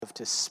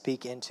to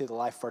speak into the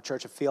life of our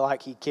church. I feel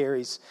like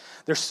there's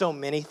so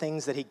many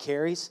things that he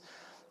carries.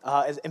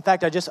 In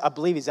fact, I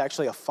believe he's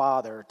actually a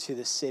father to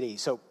the city.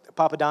 So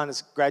Papa Don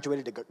has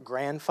graduated to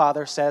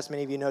grandfather status.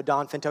 Many of you know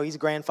Don Finto. He's a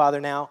grandfather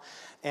now.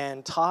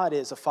 And Todd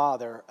is a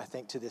father, I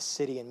think, to this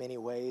city in many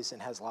ways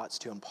and has lots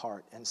to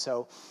impart. And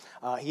so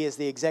he is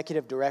the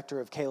executive director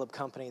of Caleb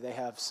Company. They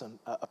have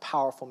a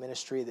powerful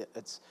ministry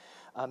that's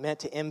meant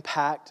to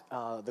impact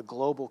the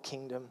global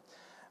kingdom.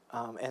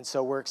 And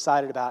so we're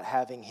excited about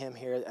having him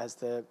here as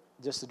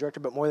just the director,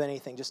 but more than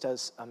anything, just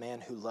as a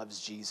man who loves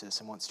Jesus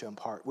and wants to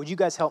impart. Would you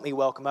guys help me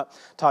welcome up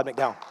Todd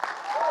McDowell?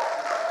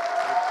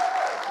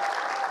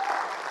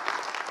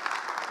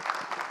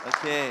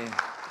 Okay.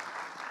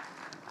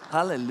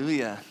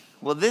 Hallelujah.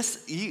 Well,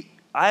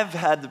 I've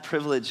had the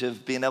privilege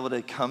of being able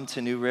to come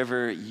to New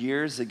River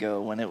years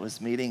ago when it was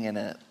meeting in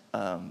a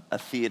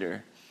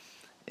theater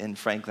in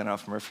Franklin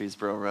off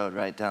Murfreesboro Road,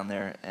 right down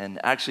there, and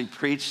actually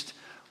preached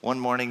one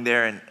morning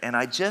there, and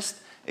I just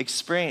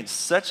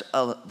experienced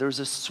there's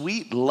a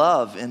sweet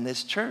love in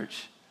this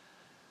church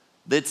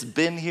that's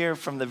been here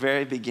from the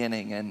very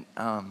beginning. And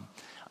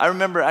I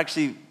remember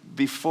actually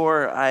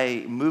before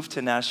I moved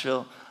to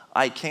Nashville,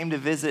 I came to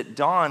visit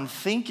Don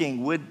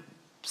thinking, would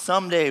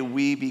someday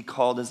we be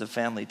called as a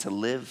family to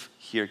live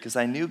here? Because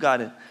I knew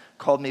God had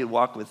called me to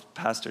walk with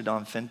Pastor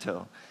Don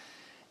Finto.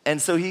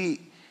 And so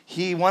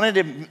he wanted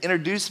to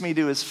introduce me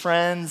to his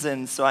friends,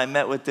 and so I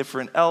met with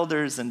different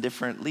elders and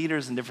different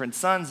leaders and different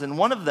sons, and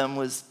one of them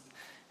was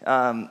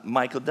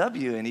Michael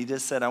W., and he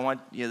just said,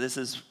 this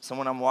is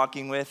someone I'm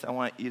walking with. I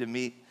want you to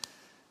meet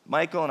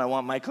Michael, and I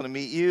want Michael to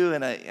meet you.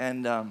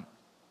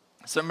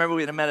 So I remember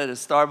we had met at a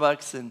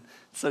Starbucks, and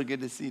so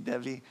good to see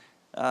Debbie.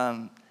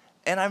 And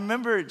I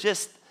remember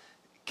just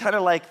kind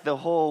of like the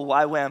whole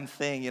YWAM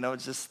thing,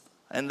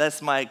 and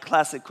that's my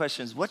classic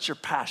question is, what's your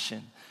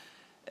passion?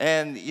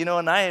 And,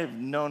 and I have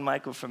known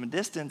Michael from a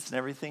distance and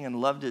everything and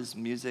loved his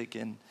music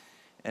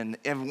and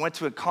went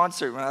to a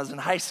concert when I was in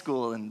high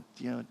school and,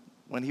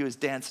 when he was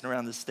dancing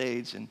around the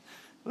stage, and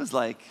it was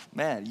like,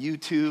 man,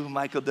 U2,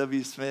 Michael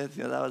W. Smith,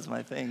 that was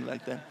my thing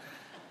back then.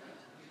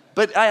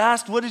 But I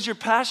asked, what is your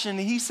passion?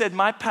 And he said,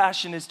 my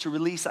passion is to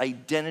release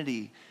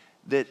identity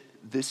that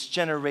this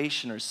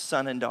generation are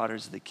son and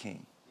daughters of the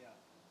King. Yeah.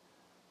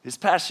 His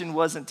passion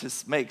wasn't to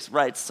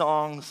write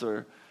songs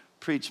or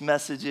preach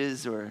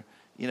messages or,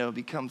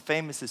 become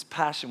famous. His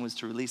passion was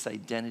to release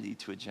identity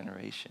to a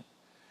generation.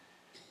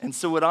 And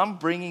so what I'm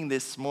bringing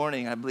this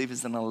morning, I believe,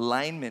 is an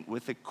alignment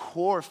with the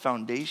core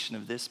foundation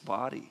of this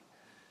body.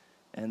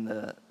 And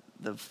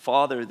the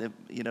father,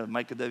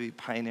 Michael W.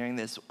 pioneering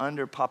this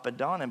under Papa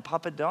Don. And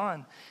Papa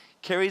Don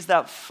carries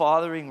that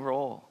fathering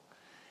role.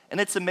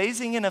 And it's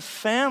amazing in a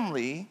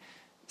family,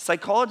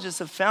 psychologists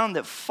have found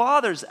that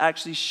fathers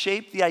actually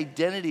shape the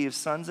identity of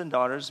sons and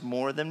daughters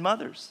more than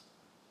mothers.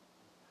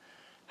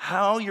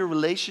 How your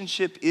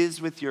relationship is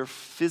with your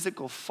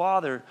physical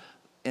father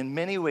in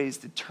many ways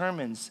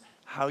determines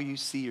how you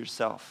see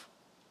yourself.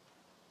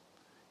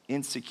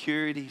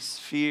 Insecurities,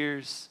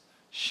 fears,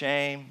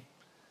 shame,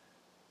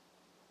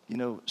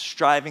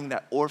 striving,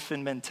 that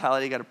orphan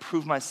mentality, got to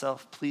prove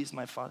myself, please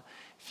my father.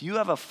 If you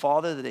have a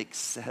father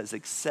that has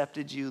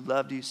accepted you,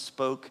 loved you,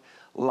 spoke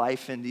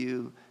life into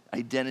you,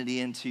 identity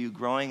into you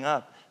growing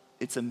up,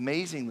 it's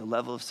amazing the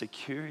level of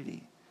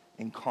security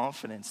and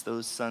confidence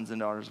those sons and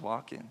daughters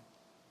walk in.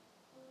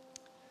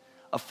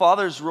 A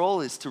father's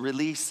role is to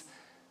release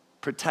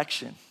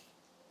protection,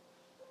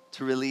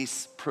 to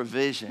release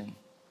provision,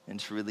 and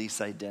to release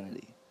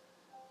identity.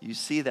 You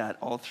see that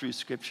all through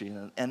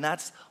Scripture, and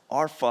that's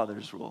our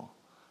Father's role.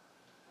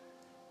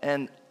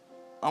 And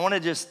I want to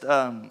just,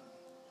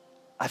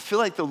 I feel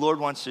like the Lord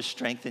wants to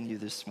strengthen you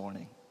this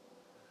morning.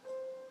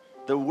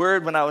 The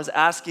word, when I was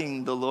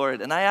asking the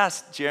Lord, and I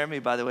asked Jeremy,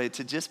 by the way,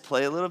 to just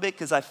play a little bit,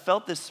 because I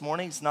felt this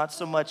morning it's not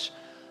so much,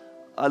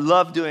 I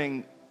love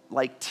doing,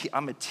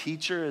 I'm a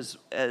teacher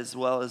as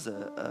well as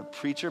a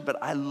preacher,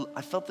 but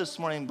I felt this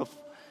morning,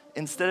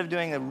 instead of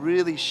doing a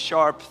really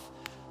sharp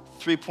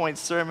 3-point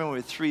sermon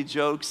with 3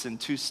 jokes and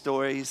 2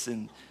 stories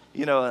and,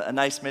 a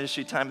nice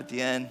ministry time at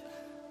the end,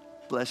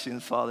 bless you in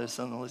the Father,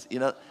 Son, and Holy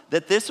Spirit,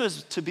 that this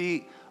was to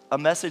be a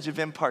message of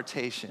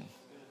impartation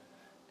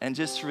and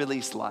just to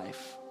release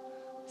life.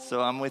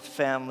 So I'm with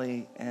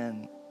family,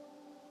 and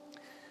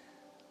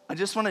I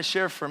just want to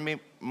share for me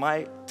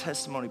my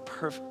testimony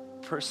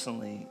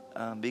personally,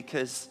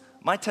 because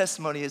my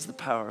testimony is the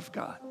power of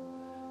God.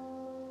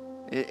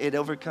 It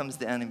overcomes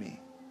the enemy.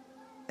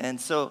 And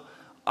so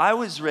I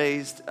was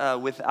raised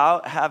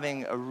without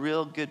having a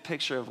real good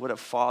picture of what a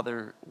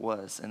father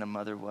was and a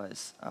mother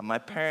was. My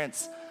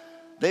parents,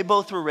 they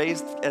both were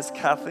raised as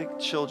Catholic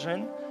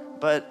children,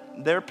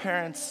 but their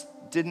parents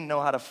didn't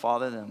know how to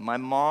father them. My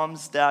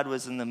mom's dad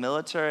was in the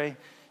military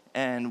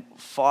and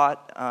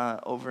fought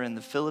over in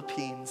the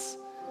Philippines,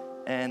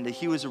 and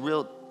he was a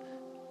real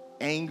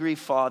angry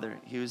father.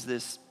 He was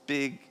this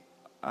big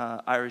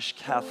Irish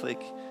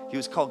Catholic. He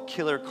was called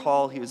Killer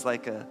Call. He was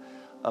like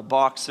a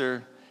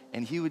boxer.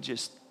 And he would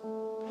just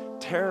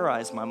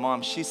terrorize my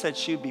mom. She said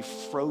she would be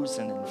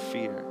frozen in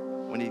fear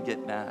when he'd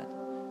get mad.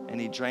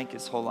 and he drank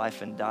his whole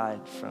life and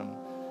died from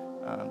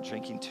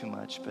drinking too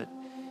much.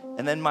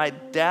 And then my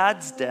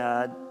dad's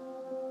dad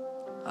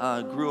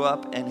grew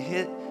up and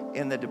hit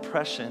in the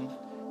Depression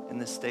in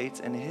the States,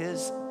 and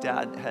his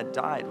dad had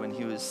died when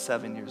he was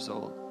 7 years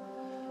old.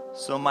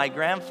 So my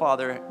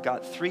grandfather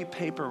got 3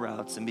 paper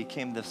routes and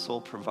became the sole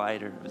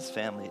provider of his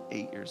family at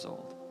 8 years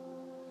old.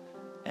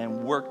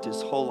 And worked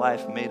his whole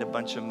life, made a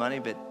bunch of money,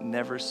 but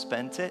never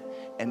spent it,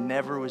 and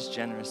never was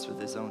generous with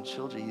his own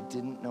children. He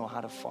didn't know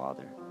how to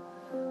father.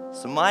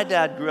 So my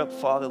dad grew up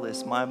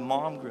fatherless. My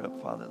mom grew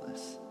up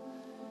fatherless.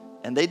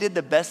 And they did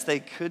the best they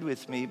could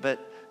with me, but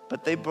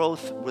they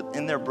both,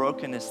 in their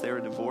brokenness, they were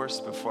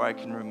divorced before I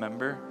can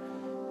remember.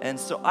 And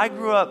so I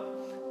grew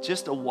up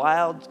just a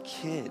wild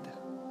kid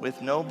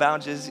with no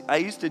boundaries. I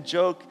used to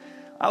joke,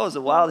 I was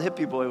a wild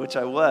hippie boy, which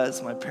I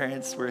was. My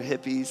parents were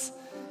hippies,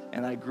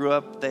 and I grew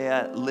up,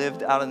 they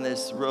lived out on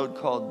this road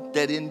called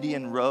Dead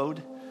Indian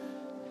Road.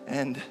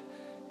 And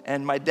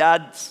my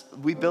dad,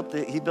 he built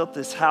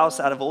this house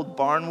out of old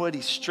barnwood.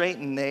 He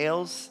straightened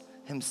nails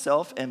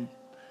himself and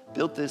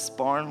built this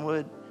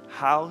barnwood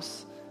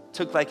house.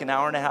 Took like an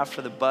hour and a half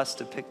for the bus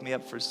to pick me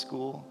up for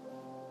school.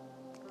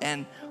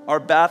 And our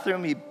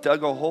bathroom, he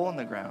dug a hole in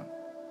the ground.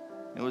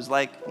 It was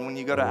like when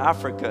you go to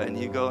Africa and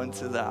you go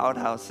into the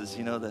outhouses,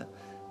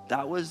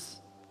 that was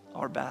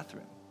our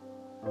bathroom.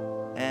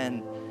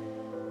 And,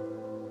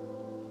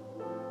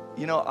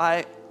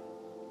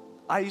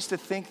 I used to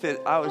think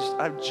that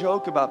I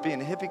joke about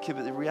being a hippie kid,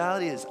 but the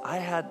reality is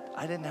I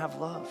didn't have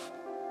love.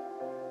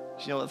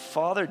 The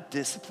Father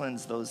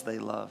disciplines those they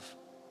love.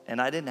 And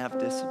I didn't have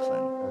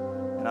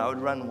discipline. And I would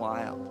run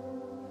wild.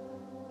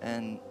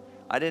 And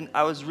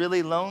I was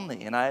really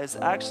lonely. And I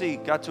actually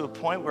got to a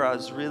point where I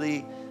was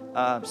really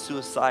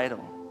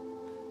suicidal.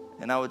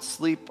 And I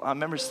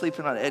remember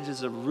sleeping on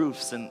edges of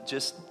roofs and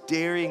just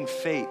daring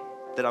fate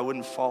that I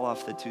wouldn't fall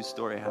off the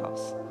 2-story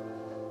house.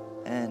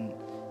 And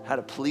had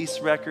a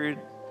police record.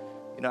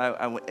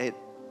 At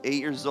 8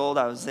 years old,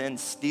 I was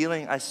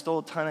stealing. I stole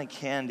a ton of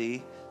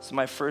candy. So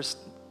my first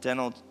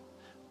dental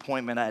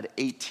appointment, I had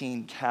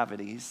 18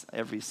 cavities,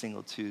 every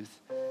single tooth.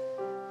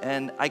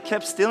 And I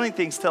kept stealing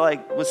things till I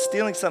was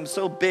stealing something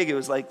so big, it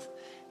was like,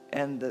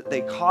 and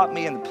they caught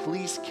me and the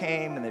police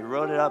came and they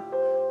wrote it up,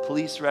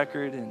 police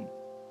record, and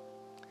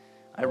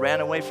I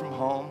ran away from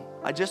home.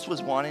 I just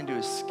was wanting to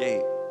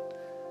escape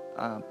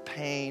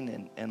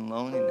pain and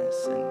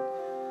loneliness.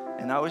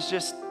 And I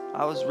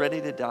was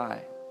ready to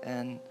die.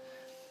 And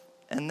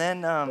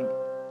then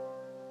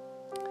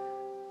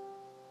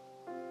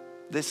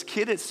this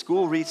kid at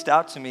school reached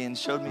out to me and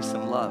showed me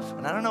some love.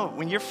 And I don't know,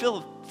 when you're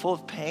full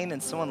of pain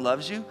and someone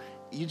loves you,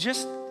 you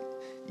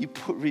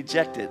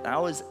reject it. And I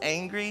was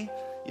angry.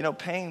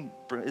 Pain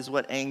is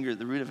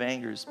the root of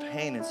anger is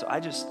pain. And so I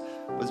just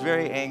was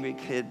very angry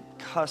kid,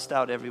 cussed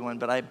out everyone.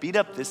 But I beat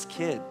up this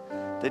kid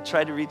that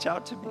tried to reach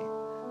out to me.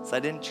 So I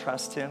didn't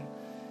trust him.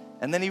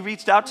 And then he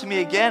reached out to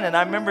me again, and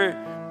I remember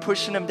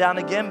pushing him down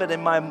again. But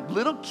in my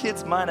little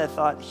kid's mind, I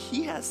thought,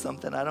 he has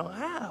something I don't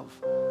have.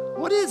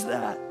 What is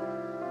that?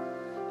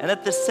 And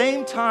at the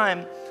same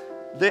time,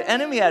 the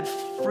enemy had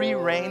free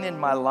reign in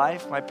my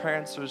life. My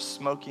parents were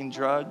smoking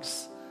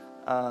drugs,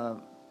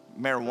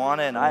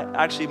 marijuana, and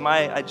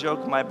I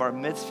joke my bar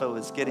mitzvah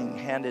was getting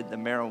handed the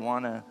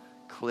marijuana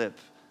clip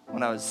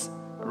when I was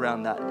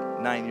around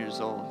 9 years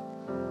old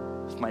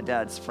with my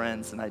dad's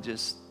friends, and I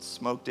just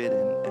smoked it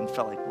and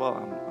felt like, whoa,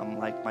 I'm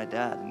like my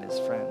dad and his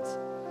friends.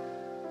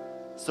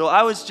 So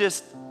I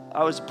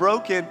was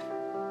broken,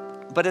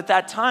 but at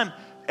that time,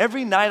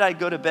 every night I'd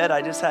go to bed,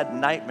 I just had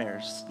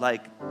nightmares,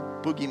 like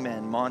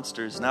boogeymen,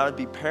 monsters, and I would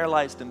be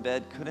paralyzed in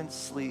bed, couldn't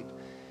sleep,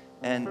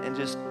 and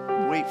just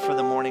wait for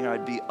the morning.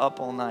 I'd be up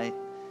all night.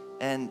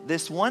 And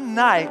this one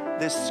night,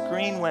 this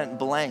screen went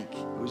blank.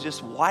 It was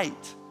just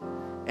white.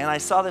 And I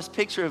saw this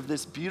picture of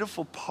this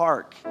beautiful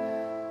park,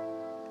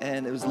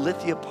 and it was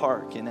Lithia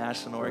Park in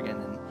Ashland,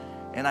 Oregon.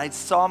 And I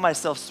saw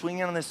myself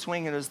swinging on this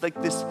swing, and it was like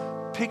this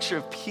picture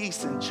of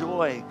peace and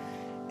joy.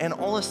 And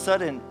all of a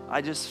sudden,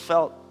 I just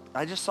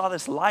saw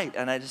this light,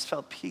 and I just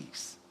felt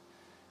peace.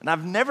 And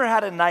I've never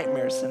had a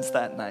nightmare since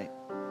that night.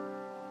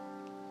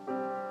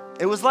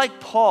 It was like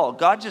Paul.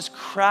 God just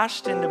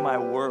crashed into my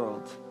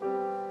world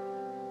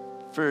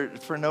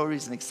for no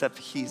reason except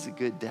he's a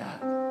good dad.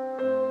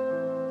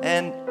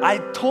 And I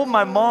told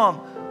my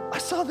mom, I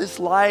saw this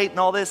light and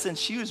all this, and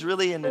she was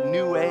really into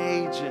New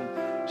Age,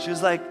 and she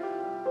was like,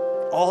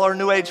 all our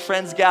New Age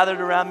friends gathered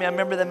around me. I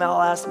remember them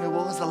all asking me,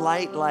 what was the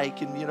light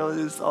like? And,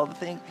 this all the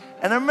thing.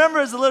 And I remember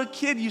as a little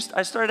kid,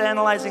 I started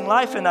analyzing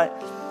life, and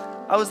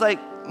I was like,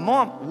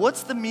 Mom,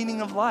 what's the meaning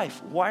of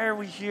life? Why are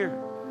we here?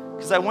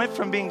 Because I went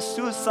from being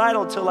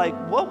suicidal to like,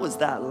 what was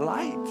that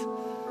light?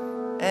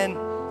 And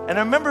I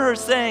remember her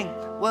saying,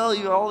 well,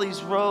 all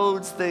these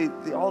roads,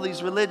 all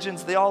these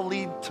religions, they all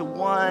lead to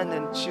one.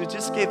 And she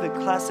just gave the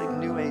classic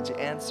New Age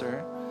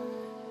answer.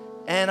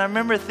 And I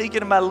remember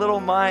thinking in my little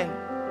mind,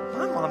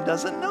 my mom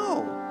doesn't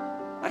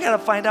know. I got to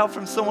find out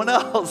from someone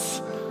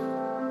else.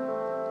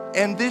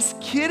 And this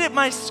kid at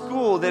my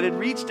school that had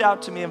reached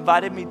out to me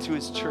invited me to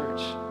his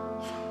church.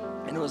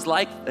 And it was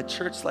like a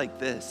church like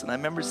this. And I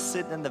remember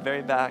sitting in the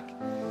very back,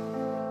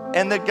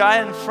 and the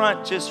guy in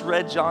front just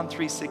read John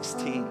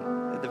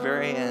 3:16 at the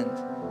very end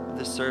of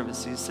the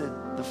service. He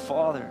said, the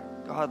Father,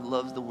 God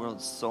loves the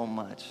world so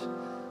much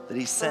that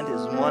he sent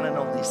his one and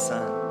only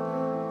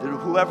Son, that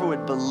whoever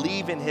would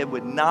believe in him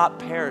would not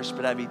perish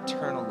but have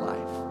eternal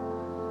life.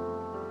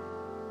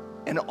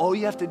 And all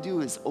you have to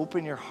do is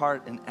open your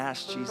heart and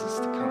ask Jesus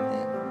to come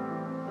in.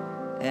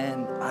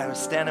 And I was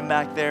standing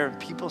back there, and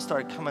people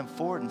started coming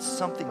forward, and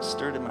something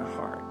stirred in my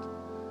heart.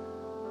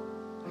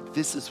 Like,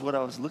 this is what I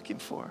was looking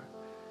for.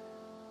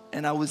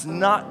 And I was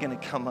not going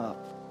to come up.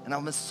 And I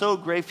was so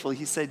grateful.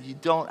 He said, you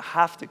don't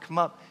have to come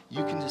up.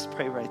 You can just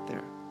pray right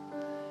there.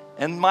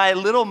 And my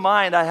little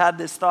mind, I had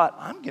this thought,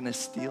 I'm going to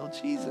steal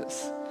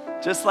Jesus.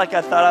 Just like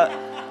I thought,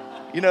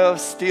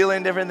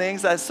 stealing different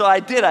things. So I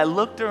did. I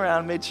looked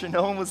around, made sure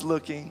no one was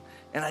looking.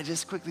 And I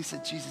just quickly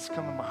said, Jesus,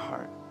 come in my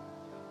heart.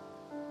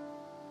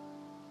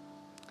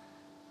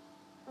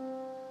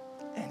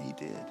 And he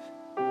did.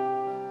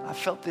 I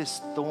felt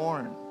this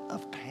thorn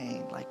of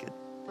pain, like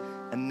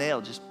a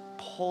nail just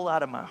pull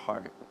out of my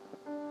heart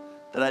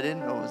that I didn't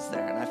know was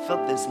there. And I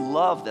felt this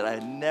love that I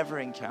had never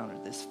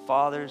encountered, this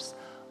Father's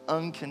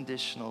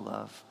unconditional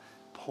love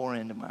pour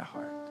into my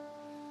heart.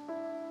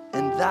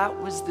 And that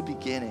was the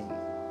beginning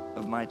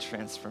of my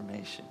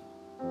transformation.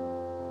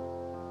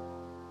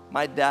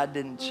 My dad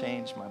didn't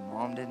change. My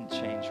mom didn't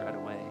change right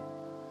away.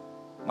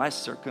 My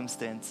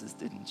circumstances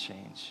didn't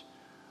change.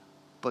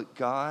 But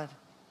God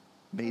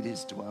made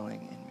his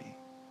dwelling in me.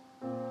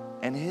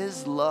 And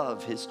his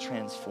love has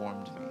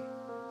transformed me.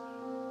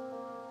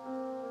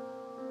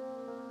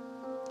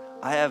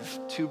 I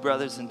have 2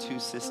 brothers and 2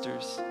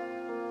 sisters,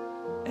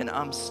 and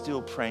I'm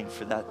still praying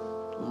for that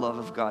love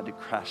of God to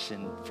crash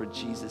in, for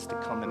Jesus to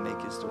come and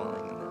make his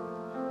dwelling in them.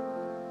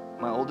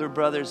 My older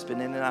brother's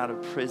been in and out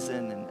of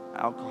prison and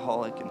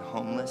alcoholic and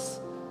homeless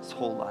his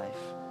whole life.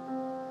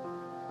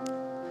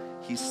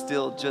 He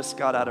still just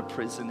got out of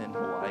prison in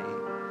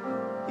Hawaii.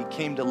 He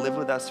came to live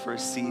with us for a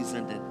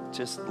season and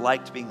just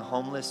liked being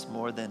homeless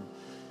more than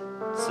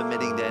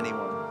submitting to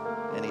anyone,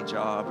 any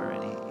job or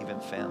any even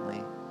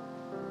family.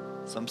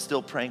 So I'm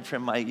still praying for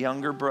him. My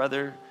younger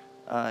brother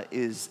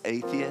is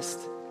atheist,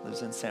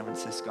 lives in San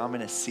Francisco. I'm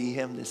going to see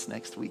him this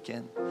next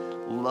weekend.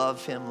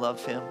 Love him.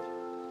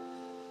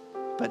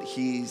 But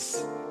he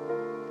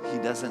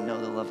doesn't know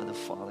the love of the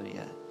Father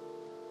yet.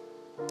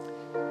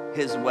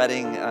 His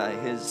wedding,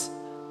 his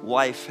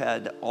wife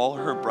had all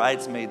her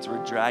bridesmaids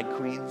were drag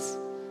queens,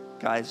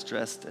 guys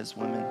dressed as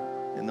women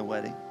in the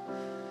wedding.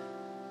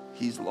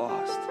 He's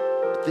lost.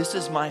 But this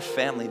is my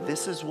family.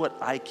 This is what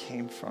I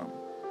came from.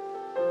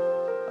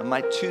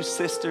 My 2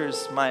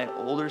 sisters, my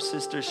older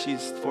sister,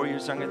 she's 4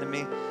 years younger than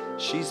me.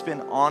 She's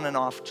been on and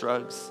off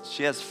drugs.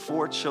 She has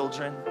 4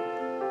 children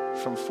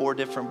from 4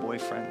 different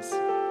boyfriends.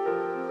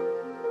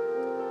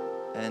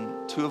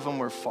 And 2 of them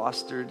were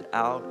fostered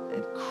out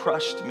and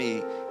crushed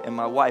me and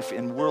my wife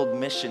in world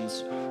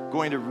missions,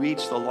 going to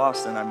reach the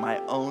lost. And my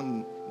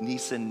own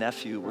niece and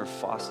nephew were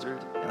fostered.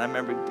 And I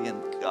remember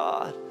being,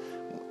 God,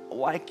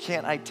 why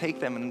can't I take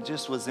them? And it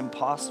just was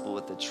impossible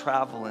with the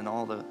travel and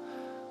all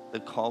the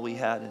call we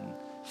had. And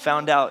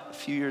found out a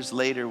few years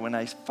later when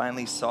I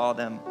finally saw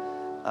them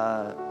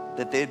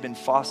that they had been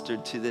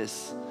fostered to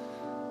this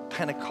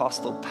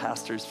Pentecostal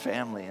pastor's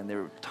family, and they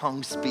were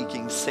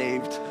tongue-speaking,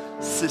 saved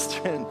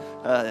sister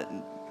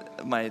and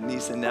my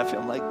niece and nephew.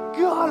 I'm like,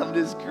 God, I'm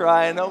just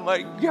crying. Oh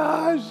my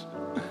gosh.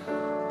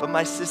 But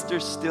my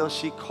sister still,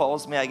 she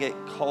calls me. I get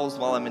calls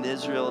while I'm in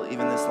Israel,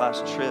 even this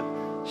last trip.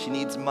 She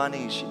needs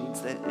money. She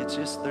needs that. It's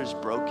just, there's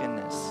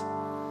brokenness.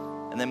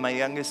 And then my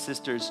youngest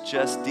sister's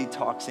just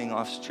detoxing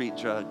off street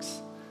drugs.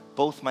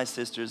 Both my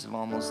sisters have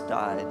almost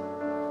died.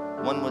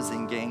 One was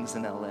in gangs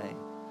in LA.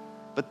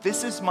 But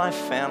this is my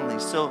family.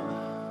 So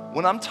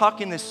when I'm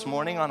talking this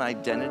morning on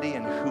identity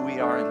and who we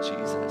are in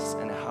Jesus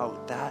and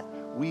how that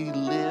we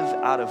live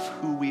out of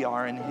who we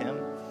are in him,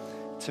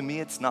 to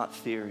me it's not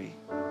theory.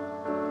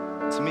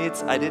 To me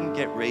it's, I didn't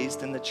get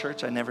raised in the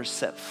church. I never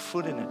set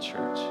foot in a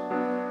church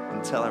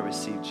until I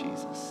received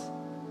Jesus.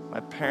 My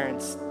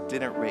parents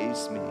didn't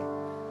raise me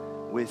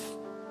with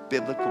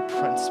biblical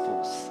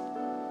principles.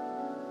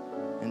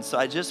 And so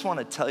I just want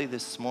to tell you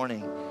this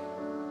morning,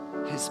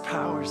 his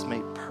power is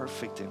made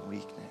perfect in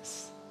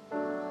weakness.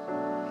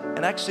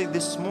 And actually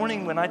this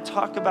morning when I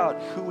talk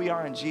about who we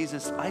are in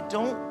Jesus, I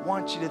don't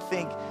want you to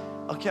think,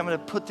 okay, I'm going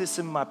to put this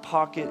in my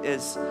pocket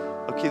as,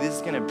 okay, this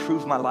is going to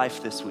improve my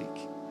life this week.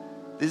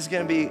 This is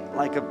going to be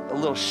like a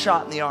little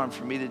shot in the arm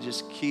for me to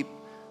just keep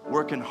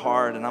working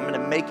hard, and I'm going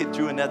to make it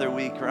through another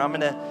week, or I'm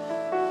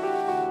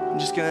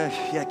just going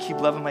to, keep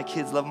loving my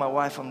kids, love my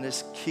wife. I'm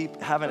just keep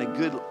having a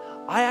good,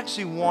 I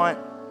actually want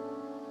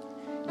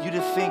you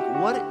to think,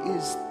 what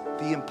is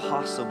the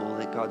impossible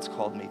that God's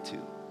called me to?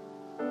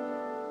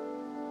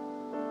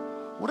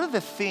 What are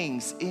the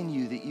things in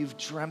you that you've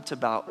dreamt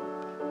about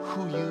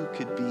who you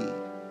could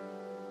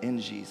be in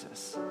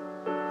Jesus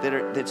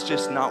that's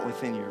just not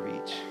within your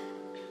reach?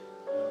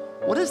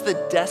 What is the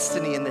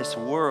destiny in this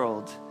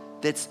world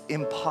that's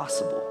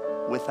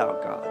impossible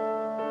without God?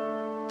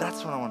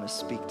 That's what I want to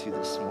speak to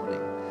this morning.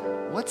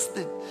 What's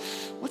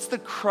the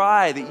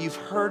cry that you've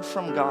heard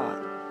from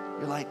God?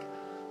 You're like,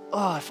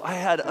 oh, if I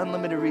had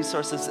unlimited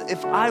resources,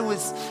 if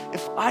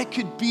I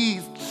could be,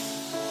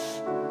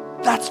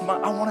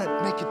 I want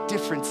to make a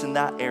difference in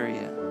that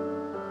area.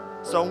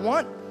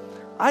 So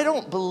I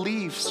don't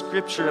believe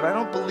Scripture, and I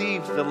don't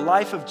believe the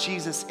life of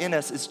Jesus in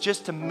us is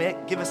just to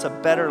give us a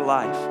better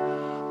life.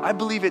 I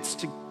believe it's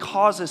to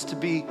cause us to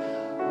be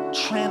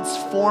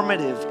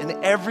transformative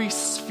in every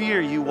sphere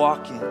you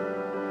walk in.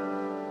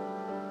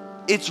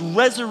 It's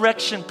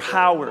resurrection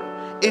power.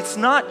 It's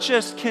not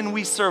just can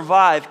we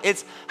survive,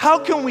 it's how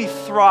can we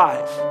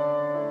thrive.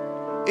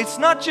 It's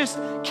not just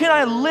can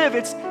I live,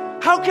 it's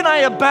how can I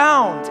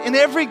abound in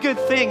every good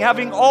thing,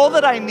 having all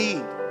that I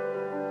need.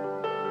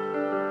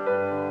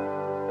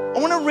 I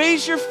want to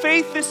raise your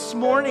faith this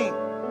morning.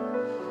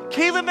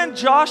 Caleb and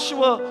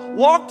Joshua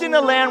walked in a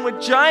land with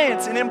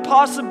giants and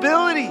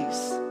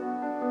impossibilities.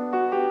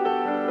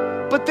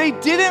 But they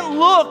didn't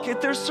look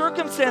at their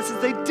circumstances.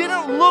 They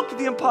didn't look at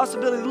the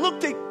impossibility. They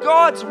looked at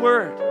God's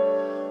word.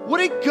 What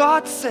did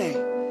God say?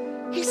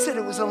 He said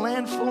it was a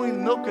land flowing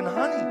with milk and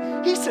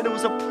honey. He said it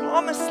was a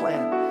promised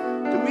land.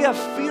 That we have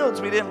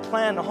fields we didn't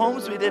plant,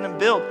 homes we didn't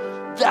build.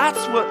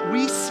 That's what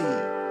we see.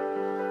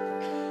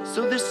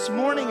 So this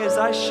morning as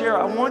I share,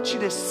 I want you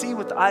to see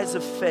with eyes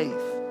of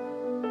faith.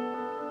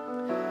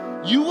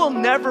 You will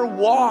never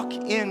walk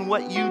in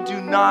what you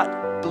do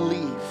not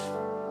believe.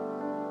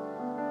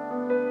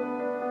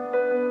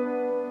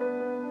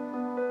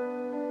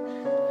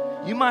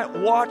 You might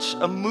watch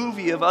a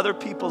movie of other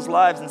people's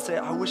lives and say,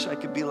 I wish I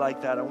could be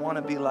like that. I want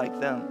to be like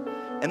them.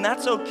 And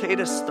that's okay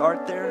to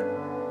start there.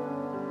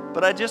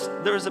 But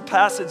there was a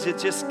passage,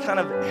 it's just kind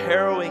of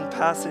harrowing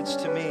passage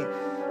to me.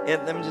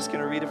 And I'm just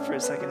going to read it for a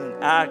second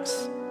in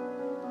Acts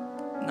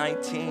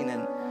 19.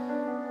 And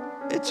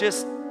it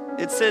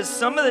says,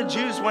 some of the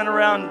Jews went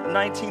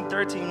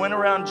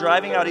around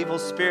driving out evil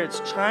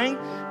spirits, trying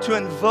to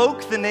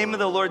invoke the name of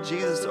the Lord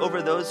Jesus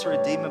over those who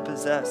are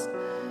demon-possessed.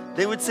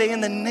 They would say,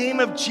 in the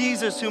name of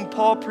Jesus, whom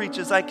Paul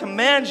preaches, I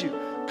command you,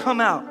 come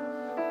out.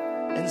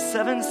 And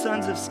 7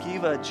 sons of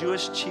Sceva, a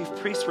Jewish chief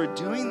priest, were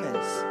doing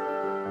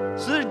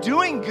this. So they're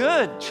doing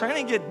good,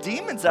 trying to get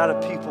demons out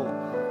of people.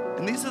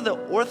 And these are the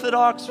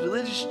Orthodox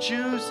religious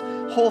Jews,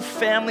 whole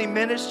family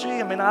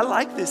ministry. I mean, I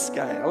like this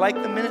guy. I like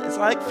it's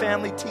like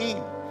family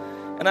team.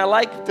 And I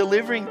like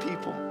delivering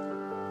people.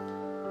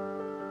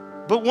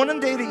 But one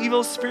day the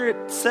evil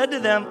spirit said to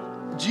them,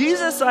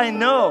 Jesus I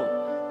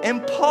know,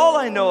 and Paul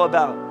I know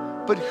about.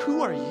 But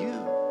who are you?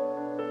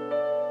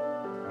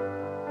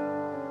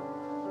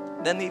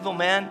 Then the evil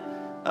man,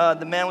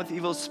 the man with the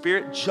evil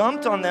spirit,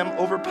 jumped on them,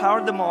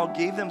 overpowered them all,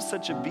 gave them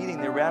such a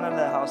beating. They ran out of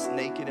the house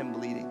naked and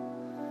bleeding.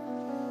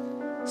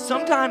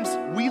 Sometimes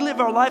we live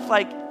our life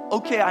like,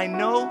 okay, I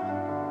know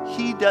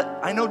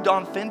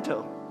Don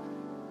Finto,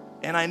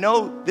 and I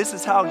know this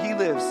is how he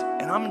lives,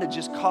 and I'm going to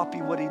just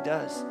copy what he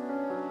does.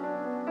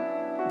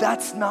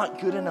 That's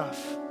not good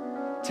enough.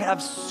 To have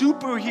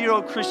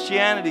superhero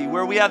Christianity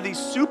where we have these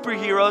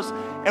superheroes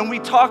and we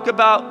talk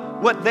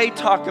about what they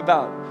talk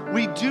about.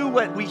 We do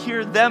what we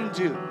hear them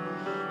do.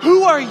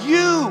 Who are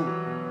you?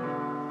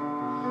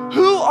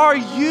 Who are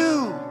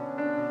you?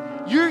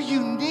 You're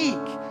unique.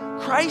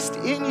 Christ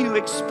in you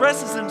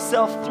expresses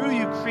himself through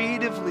you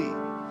creatively.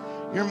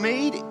 You're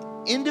made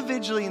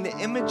individually in the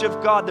image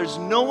of God. There's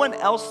no one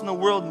else in the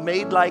world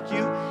made like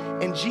you.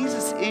 And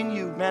Jesus in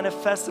you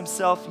manifests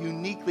himself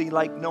uniquely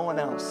like no one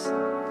else.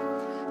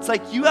 It's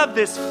like you have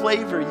this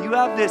flavor. You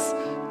have this,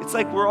 it's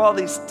like we're all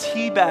these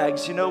tea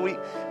bags. You know,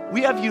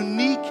 we have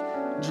unique,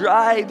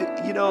 dried,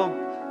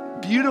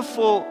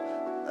 beautiful,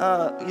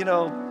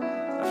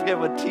 I forget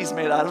what tea's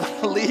made out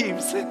of,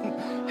 leaves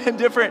and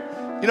different,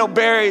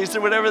 berries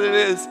or whatever it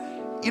is.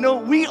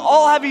 We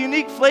all have a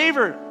unique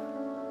flavor.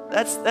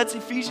 That's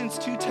Ephesians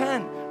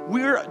 2:10.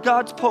 We're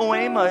God's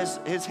poema,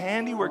 his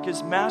handiwork,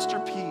 his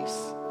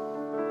masterpiece.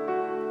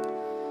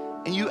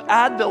 And you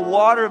add the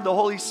water of the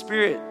Holy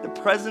Spirit, the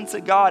presence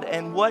of God,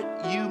 and what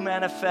you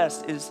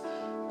manifest is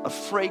a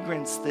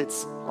fragrance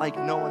that's like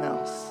no one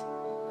else.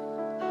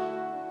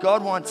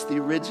 God wants the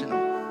original.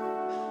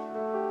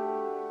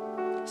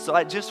 So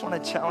I just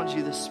want to challenge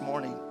you this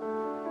morning.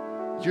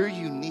 You're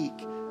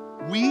unique.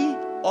 We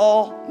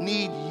all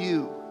need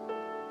you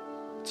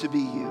to be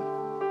you.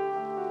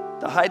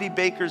 The Heidi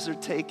Bakers are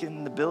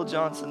taken, the Bill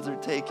Johnsons are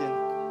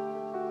taken.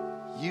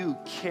 You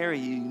carry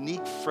a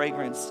unique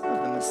fragrance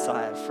of the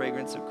Messiah,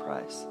 fragrance of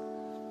Christ.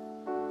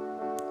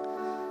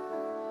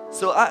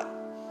 So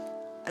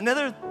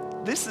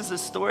this is a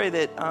story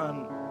that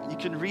you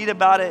can read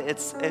about it.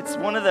 It's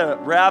one of the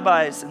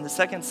rabbis in the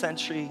 2nd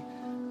century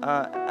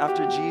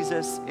after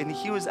Jesus, and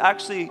he was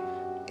actually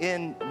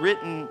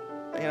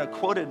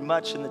quoted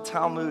much in the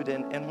Talmud,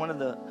 and one of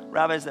the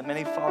rabbis that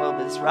many follow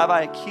is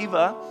Rabbi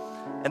Akiva.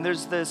 And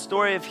there's the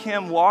story of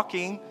him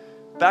walking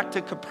back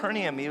to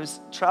Capernaum. He was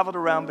traveled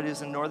around, but he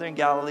was in northern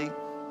Galilee.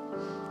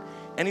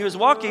 And he was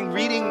walking,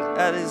 reading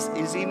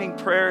his evening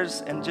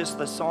prayers and just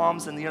the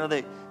Psalms. And,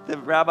 the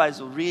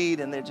rabbis will read,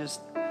 and they're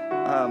just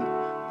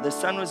the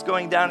sun was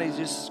going down. He's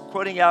just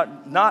quoting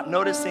out, not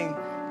noticing,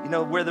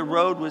 where the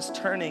road was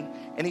turning.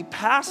 And he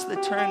passed the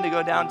turn to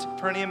go down to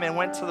Capernaum and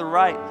went to the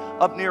right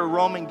up near a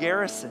Roman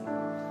garrison.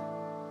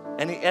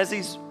 And as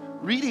he's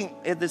reading,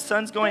 the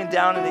sun's going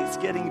down and it's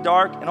getting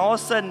dark. And all of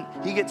a sudden,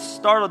 he gets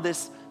startled.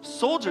 This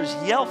soldiers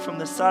yell from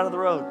the side of the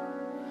road,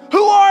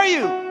 "Who are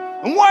you?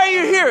 And why are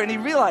you here?" And he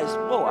realized,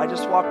 whoa, I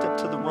just walked up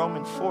to the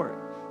Roman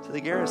fort, to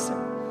the garrison.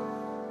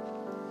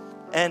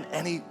 And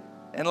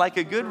like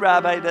a good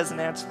rabbi, he doesn't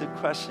answer the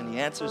question. He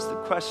answers the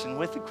question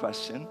with a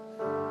question.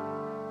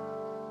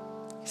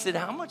 He said,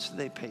 "How much do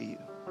they pay you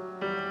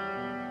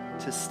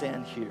to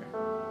stand here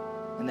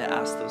and to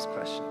ask those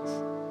questions?"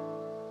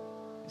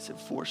 He said,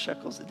 4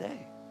 shekels a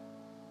day.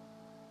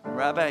 And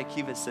Rabbi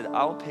Akiva said,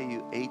 "I will pay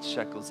you 8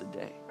 shekels a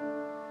day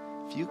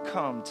if you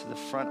come to the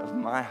front of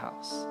my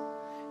house.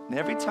 And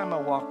every time I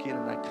walk in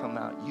and I come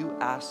out, you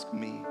ask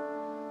me,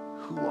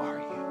 'Who are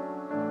you?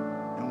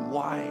 And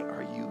why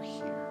are you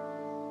here?'"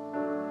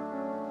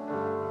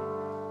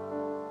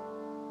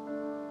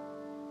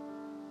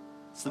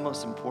 It's the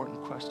most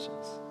important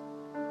questions.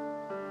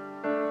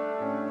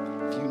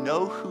 If you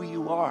know who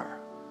you are,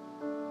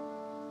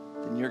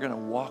 then you're going to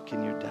walk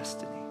in your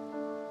destiny.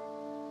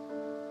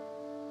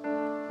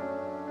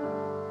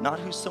 Not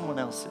who someone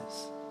else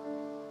is.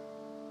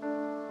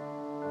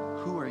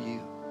 Who are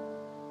you?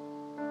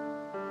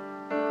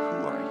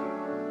 Who are you?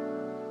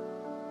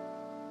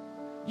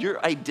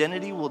 Your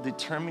identity will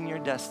determine your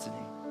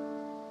destiny.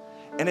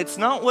 And it's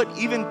not what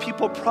even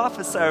people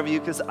prophesy over you,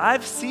 because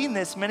I've seen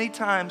this many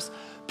times.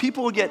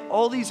 People will get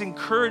all these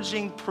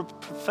encouraging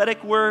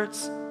prophetic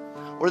words,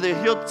 or they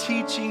hear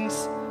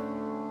teachings,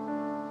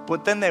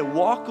 but then they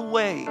walk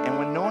away, and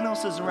when no one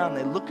else is around,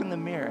 they look in the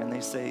mirror and they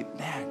say,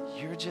 "Man,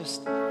 you're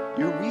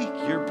weak,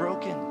 you're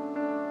broken.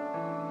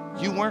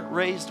 You weren't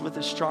raised with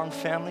a strong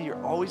family.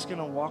 You're always going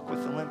to walk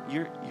with a limp.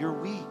 You're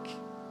weak,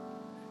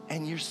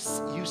 and you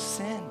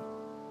sin."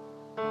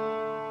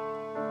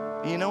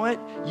 You know what?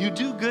 You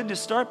do good to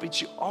start,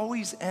 but you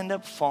always end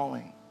up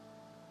falling.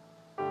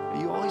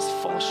 You always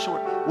fall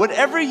short.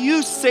 Whatever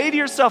you say to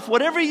yourself,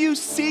 whatever you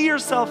see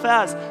yourself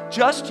as,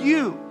 just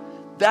you,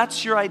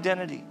 that's your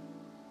identity.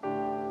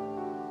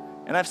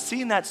 And I've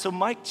seen that. So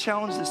my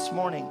challenge this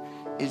morning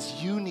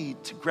is you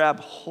need to grab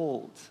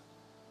hold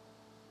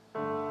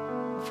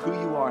of who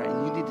you are,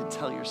 and you need to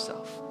tell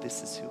yourself,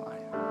 "This is who I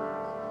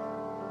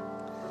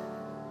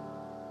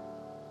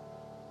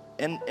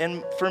am."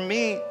 And for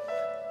me,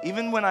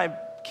 even when I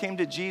came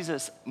to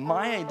Jesus,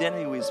 my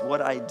identity was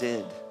what I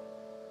did.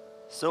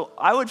 So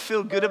I would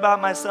feel good about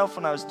myself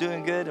when I was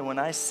doing good, and when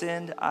I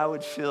sinned, I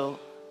would feel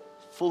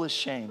full of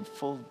shame,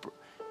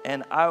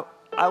 and I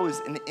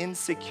was an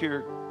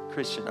insecure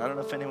Christian. I don't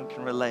know if anyone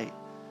can relate.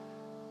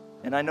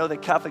 And I know the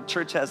Catholic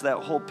Church has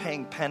that whole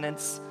paying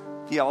penance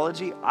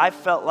theology. I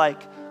felt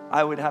like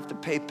I would have to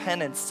pay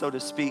penance, so to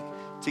speak,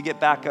 to get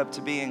back up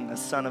to being a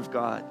son of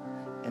God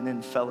and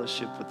in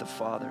fellowship with the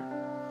Father.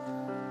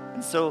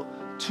 And so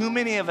too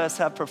many of us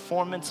have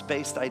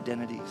performance-based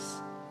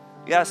identities.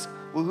 You ask,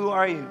 "Well, who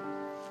are you?"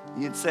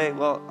 You'd say,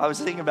 "Well, I was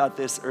thinking about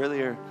this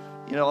earlier.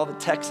 All the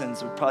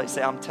Texans would probably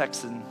say, 'I'm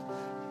Texan.'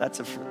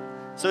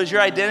 So is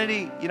your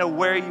identity,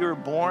 where you were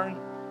born?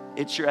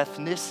 It's your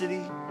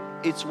ethnicity.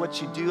 It's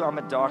what you do. I'm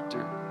a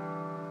doctor.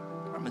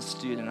 I'm a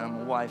student.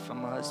 I'm a wife.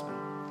 I'm a husband."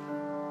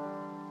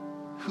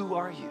 Who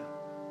are you?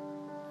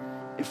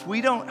 If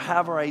we don't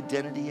have our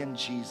identity in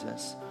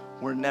Jesus,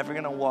 we're never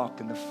going to walk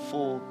in the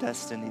full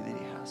destiny that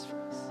he has for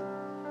us.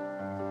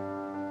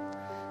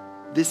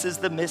 This is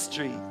the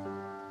mystery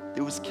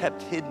that was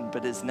kept hidden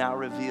but is now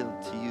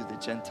revealed to you, the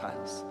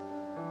Gentiles.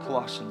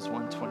 Colossians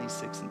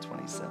 1:26 and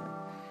 27.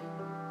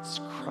 It's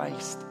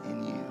Christ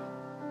in you,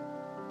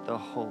 the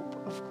hope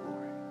of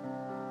glory.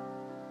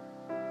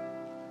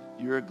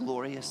 You're a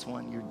glorious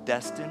one. You're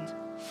destined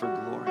for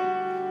glory.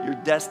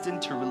 You're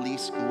destined to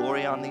release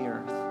glory on the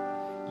earth.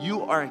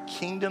 You are a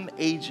kingdom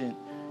agent.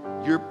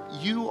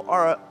 You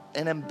are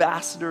an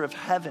ambassador of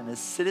heaven, a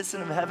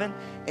citizen of heaven,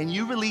 and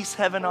you release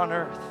heaven on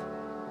earth.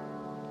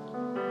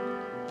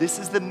 This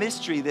is the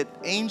mystery that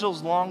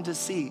angels long to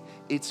see.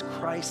 It's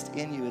Christ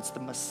in you. It's the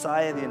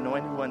Messiah, the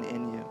anointed one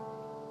in you.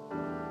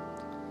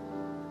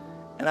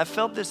 And I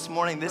felt this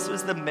morning, this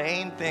was the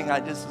main thing.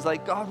 I just was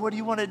like, "God, what do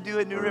you want to do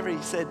at New River?"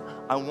 He said,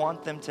 "I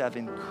want them to have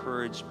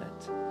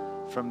encouragement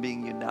from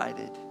being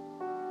united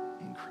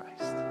in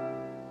Christ."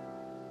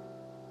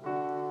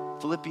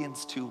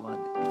 Philippians 2:1,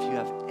 if you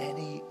have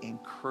any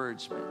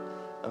encouragement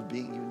of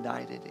being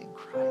united in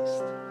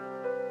Christ.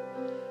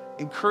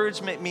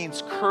 Encouragement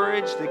means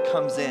courage that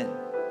comes in.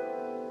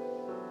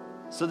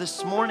 So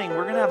this morning,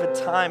 we're going to have a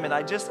time, and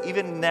I just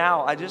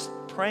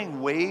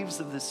praying waves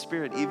of the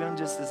Spirit, even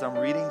just as I'm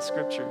reading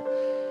scripture,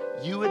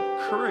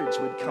 courage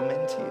would come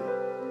into you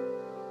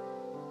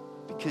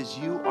because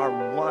you are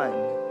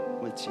one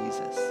with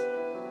Jesus,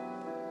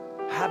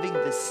 having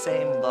the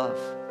same love,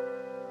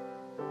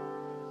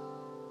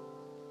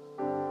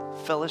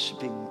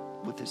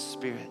 fellowshipping with his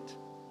Spirit.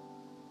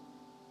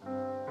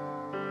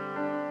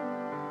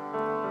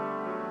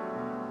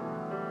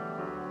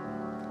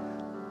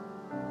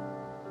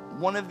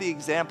 one of the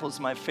examples,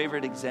 my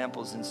favorite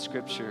examples in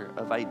Scripture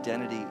of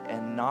identity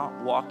and not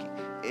walking,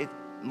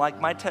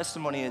 like my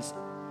testimony is,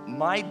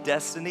 my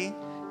destiny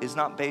is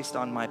not based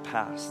on my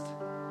past.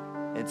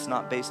 It's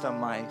not based on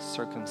my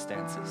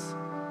circumstances.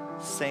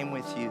 Same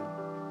with you.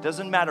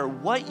 Doesn't matter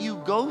what you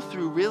go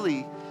through,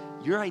 really,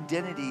 your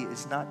identity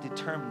is not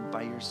determined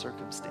by your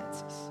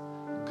circumstances,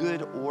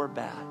 good or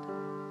bad.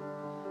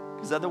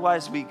 Because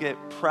otherwise we get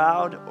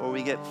proud or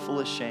we get full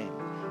of shame.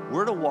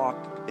 We're to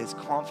walk as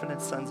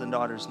confident sons and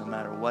daughters no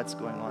matter what's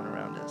going on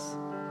around us.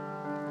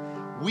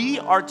 We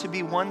are to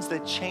be ones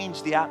that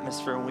change the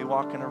atmosphere when we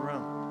walk in a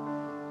room.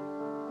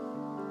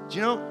 Do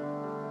you know,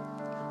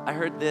 I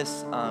heard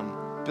this,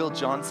 Bill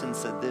Johnson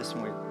said this,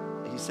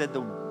 he said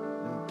the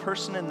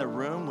person in the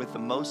room with the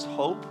most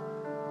hope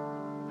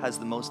has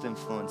the most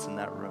influence in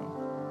that room.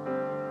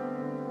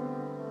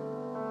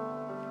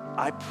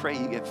 I pray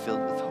you get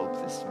filled with hope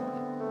this morning.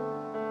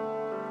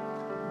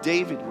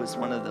 David was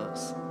one of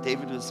those.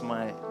 David was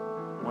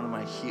one of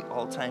my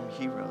all-time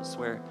heroes,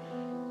 where,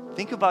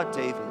 think about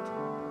David.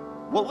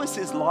 What was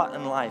his lot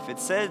in life?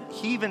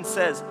 He even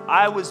says,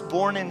 I was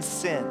born in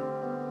sin.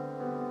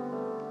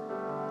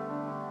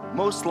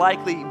 Most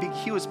likely,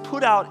 he was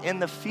put out in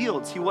the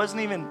fields. They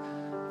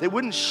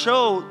wouldn't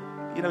show,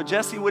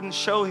 Jesse wouldn't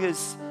show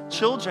his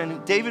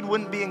children. David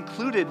wouldn't be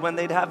included when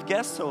they'd have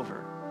guests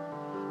over.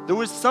 There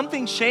was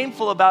something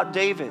shameful about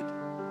David.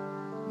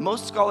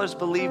 Most scholars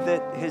believe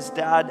that his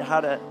dad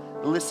had an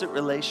illicit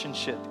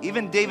relationship.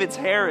 Even David's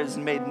hair is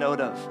made note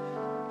of.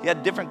 He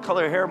had different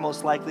color hair,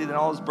 most likely, than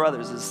all his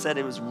brothers. It said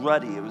it was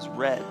ruddy, it was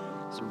red.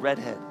 It was a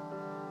redhead.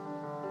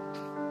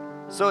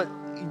 So,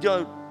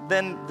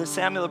 then the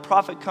Samuel the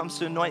prophet comes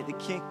to anoint the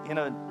king,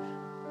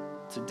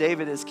 to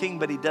David as king,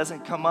 but he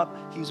doesn't come up.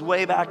 He's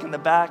way back in the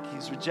back.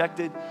 He's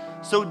rejected.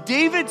 So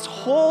David's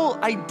whole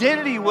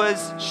identity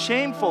was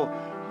shameful.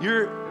 He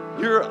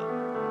grew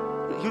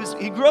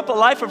up a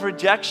life of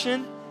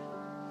rejection,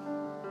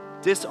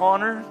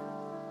 dishonor.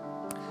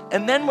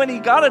 And then when he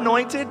got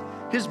anointed,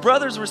 his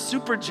brothers were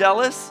super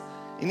jealous,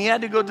 and he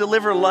had to go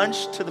deliver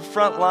lunch to the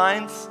front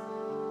lines.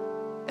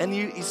 And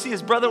you see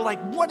his brother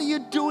like, what are you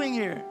doing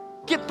here?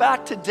 Get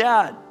back to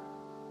dad.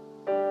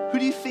 Who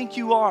do you think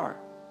you are?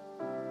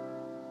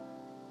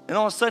 And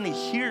all of a sudden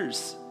he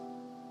hears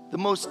the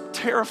most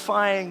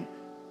terrifying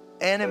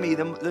enemy,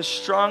 the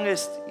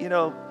strongest,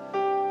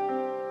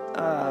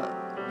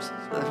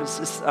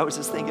 I was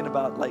just thinking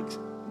about like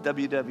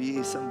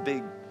WWE, some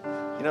big,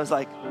 it's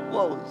like,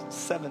 whoa,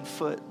 7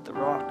 foot, The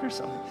Rock or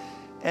something.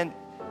 And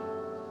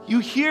you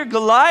hear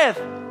Goliath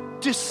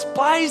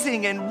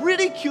despising and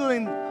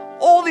ridiculing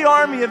all the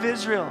army of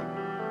Israel.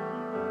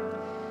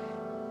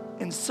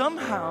 And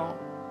somehow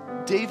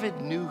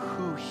David knew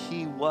who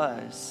he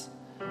was,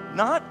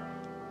 not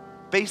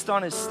based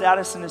on his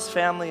status in his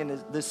family and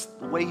the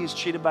way he's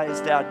treated by his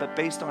dad, but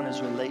based on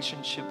his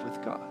relationship with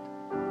God.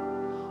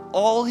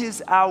 All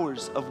his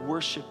hours of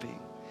worshiping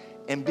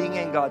and being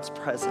in God's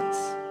presence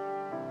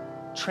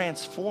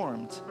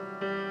transformed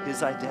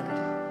his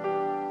identity.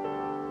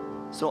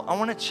 So I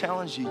want to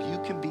challenge you. You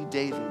can be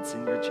Davids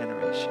in your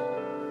generation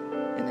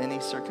in any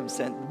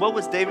circumstance. What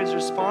was David's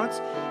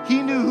response?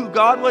 He knew who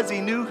God was.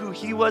 He knew who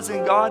he was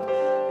in God.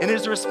 And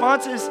his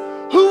response is,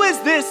 who is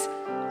this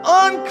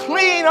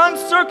unclean,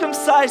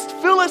 uncircumcised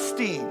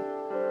Philistine?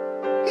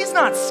 He's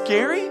not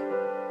scary.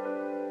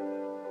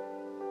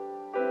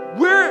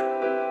 We're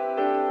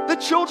the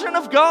children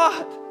of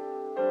God.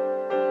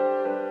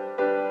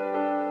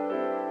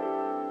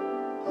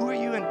 Who are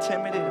you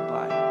intimidated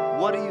by?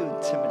 What are you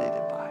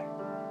intimidated by?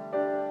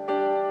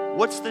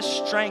 What's the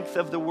strength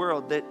of the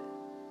world that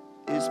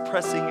is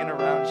pressing in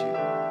around you?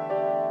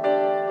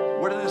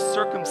 What are the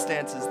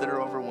circumstances that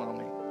are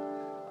overwhelming?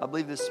 I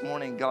believe this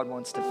morning God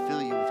wants to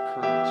fill you with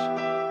courage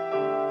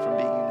from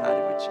being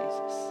united with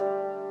Jesus.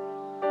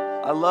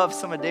 I love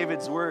some of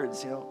David's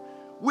words,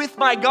 With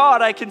my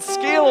God, I can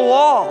scale a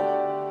wall.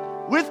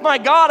 With my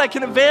God, I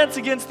can advance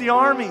against the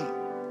army.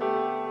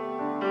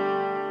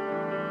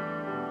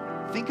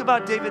 Think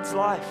about David's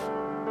life.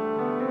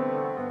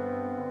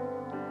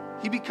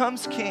 He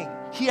becomes king.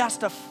 He has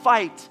to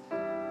fight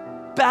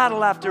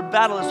battle after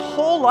battle. His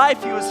whole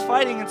life he was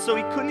fighting, and so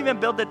he couldn't even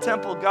build the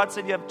temple. God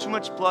said, you have too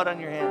much blood on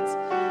your hands.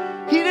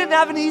 He didn't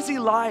have an easy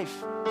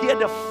life. He had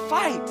to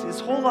fight his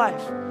whole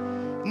life.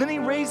 And then he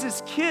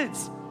raises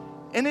kids.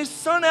 And his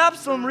son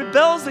Absalom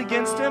rebels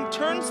against him,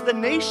 turns the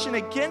nation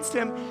against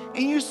him,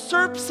 and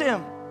usurps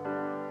him.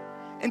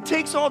 And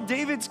takes all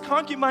David's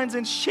concubines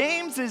and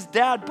shames his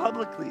dad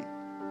publicly.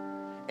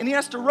 And he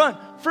has to run.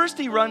 First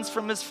he runs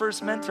from his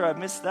first mentor. I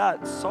missed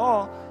that.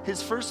 Saul,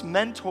 his first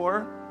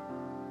mentor,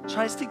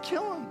 tries to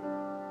kill him.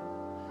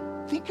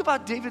 Think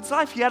about David's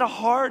life. He had a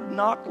hard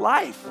knock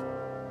life.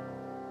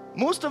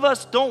 Most of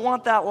us don't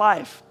want that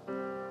life.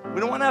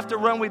 We don't want to have to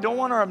run. We don't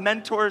want our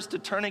mentors to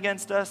turn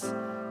against us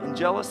in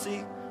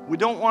jealousy. We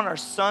don't want our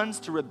sons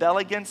to rebel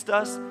against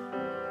us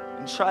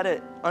and try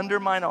to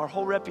undermine our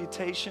whole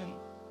reputation.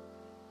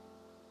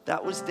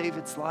 That was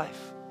David's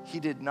life. He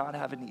did not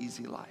have an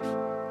easy life.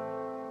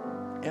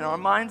 In our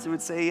minds, it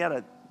would say he had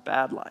a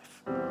bad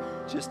life.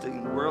 just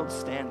in world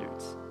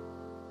standards.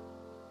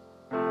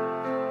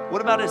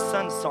 What about his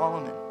son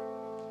Solomon?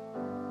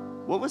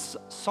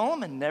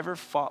 Solomon never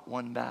fought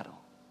one battle.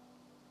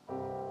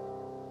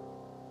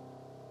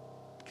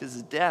 Because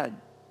his dad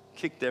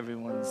kicked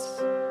everyone's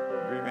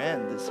rear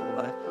end this whole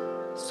life.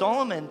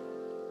 Solomon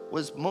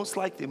was most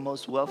likely the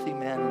most wealthy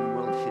man in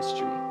world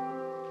history.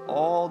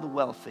 All the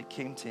wealth that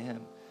came to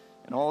him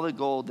and all the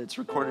gold that's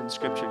recorded in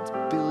Scripture, it's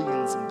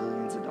billions and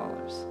billions of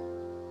dollars.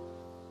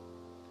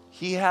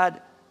 He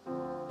had,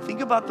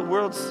 think about the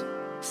world's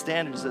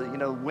standards,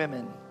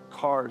 women,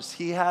 cars.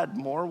 He had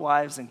more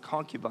wives and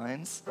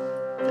concubines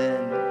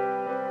than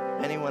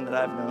anyone that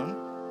I've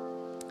known.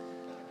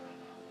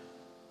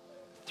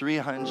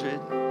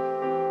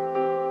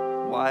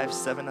 300 wives,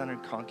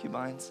 700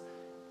 concubines.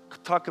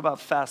 Talk about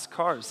fast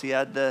cars. He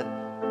had the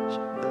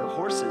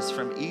horses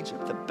from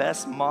Egypt, the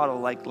best model,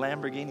 like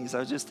Lamborghinis. I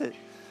was just at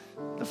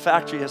the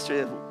factory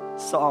yesterday,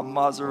 saw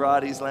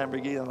Maseratis,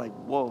 Lamborghini. I'm like,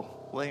 whoa,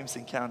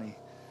 Williamson County,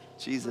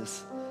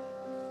 Jesus.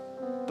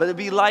 But it'd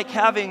be like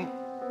having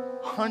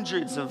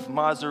hundreds of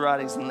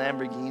Maseratis and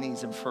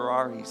Lamborghinis and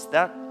Ferraris.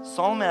 That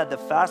Solomon had the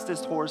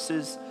fastest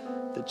horses,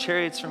 the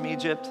chariots from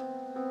Egypt.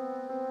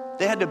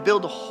 They had to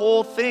build a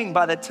whole thing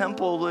by the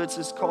temple, which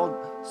is called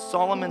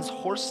Solomon's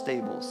horse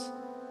stables.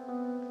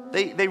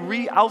 They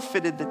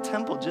re-outfitted the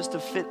temple just to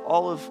fit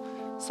all of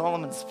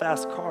Solomon's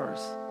fast cars.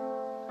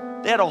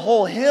 They had a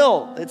whole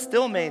hill that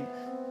still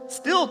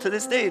to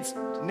this day, it's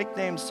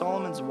nicknamed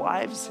Solomon's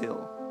Wives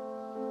Hill.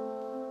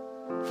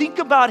 Think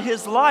about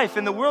his life.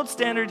 In the world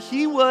standard,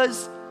 he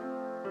was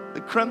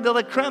the creme de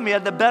la creme. He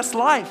had the best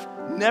life.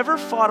 Never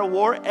fought a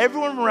war.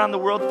 Everyone around the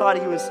world thought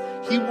he was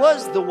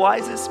the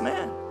wisest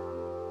man.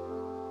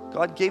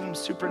 God gave him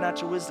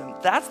supernatural wisdom.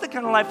 That's the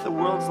kind of life the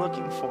world's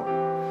looking for.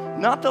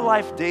 Not the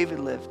life David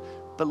lived.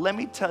 But let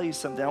me tell you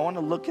something. I want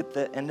to look at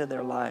the end of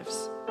their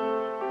lives.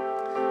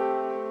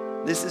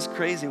 This is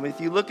crazy.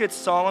 If you look at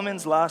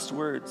Solomon's last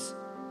words,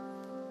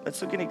 let's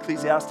look in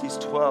Ecclesiastes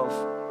 12.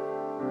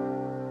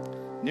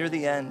 Near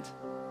the end,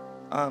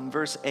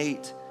 verse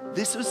 8.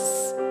 This was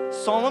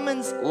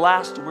Solomon's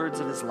last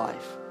words of his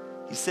life.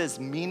 He says,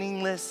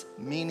 meaningless,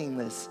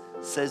 meaningless,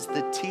 says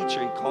the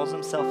teacher. He calls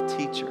himself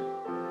teacher.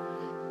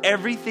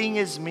 Everything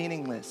is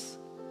meaningless.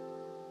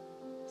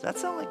 Does that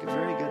sound like a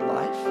very good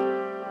life?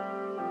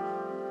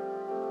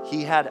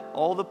 He had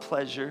all the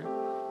pleasure,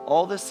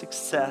 all the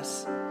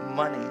success,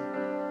 money.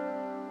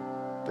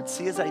 But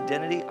see his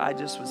identity? I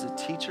just was a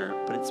teacher,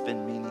 but it's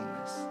been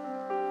meaningless.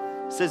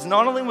 It says,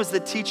 not only was the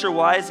teacher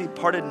wise, he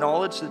imparted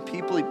knowledge to the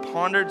people. He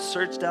pondered,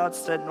 searched out,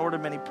 set in order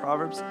many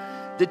proverbs.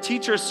 The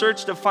teacher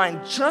searched to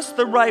find just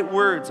the right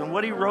words, and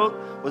what he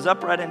wrote was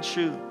upright and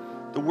true.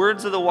 The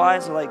words of the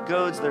wise are like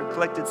goads, their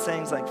collected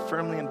sayings like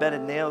firmly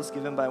embedded nails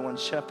given by one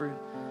shepherd.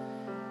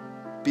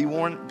 Be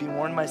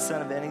warned, my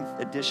son, of any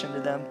addition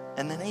to them.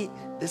 And then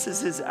this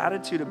is his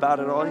attitude about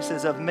it all. He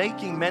says, of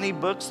making many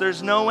books,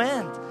 there's no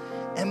end.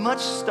 And much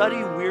study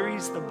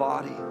wearies the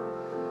body.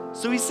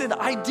 So he said,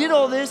 I did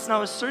all this and I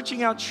was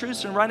searching out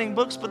truths and writing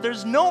books, but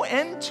there's no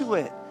end to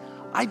it.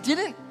 I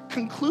didn't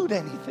conclude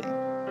anything.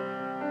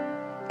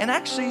 And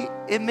actually,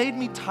 it made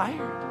me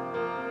tired.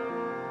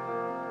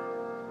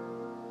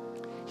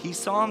 He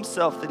saw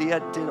himself that he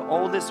did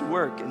all this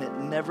work and it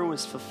never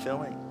was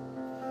fulfilling.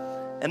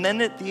 And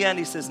then at the end,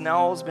 he says, now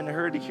all has been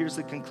heard. Here's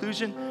the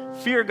conclusion.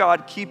 Fear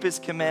God, keep his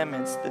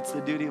commandments. That's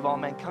the duty of all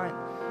mankind.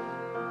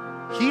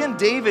 He and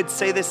David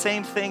say the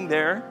same thing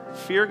there.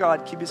 Fear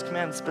God, keep his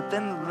commandments. But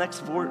then the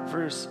next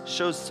verse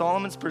shows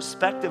Solomon's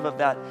perspective of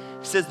that.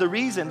 He says, the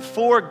reason,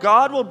 for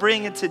God will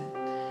bring into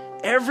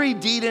every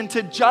deed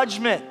into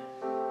judgment,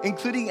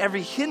 including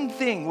every hidden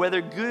thing,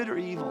 whether good or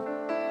evil.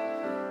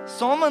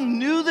 Solomon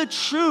knew the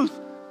truth,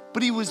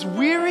 but he was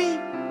weary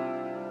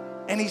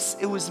and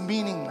it was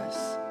meaningless.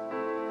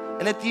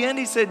 And at the end,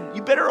 he said,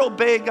 you better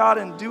obey God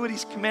and do what he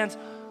commands,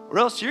 or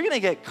else you're going to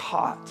get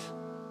caught.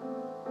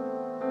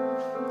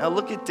 Now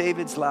look at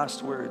David's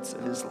last words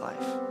of his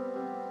life.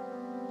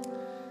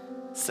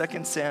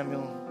 2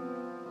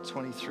 Samuel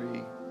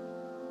 23,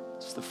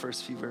 just the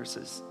first few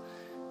verses.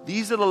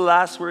 These are the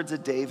last words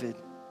of David,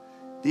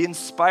 the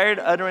inspired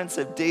utterance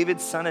of David,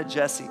 son of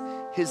Jesse.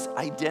 His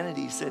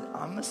identity, he said,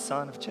 I'm the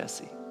son of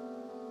Jesse.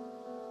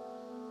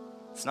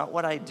 It's not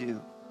what I do.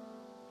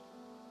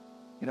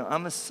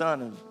 I'm a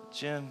son of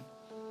Jim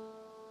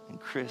and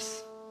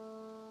Chris.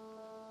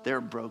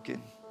 They're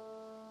broken.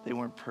 They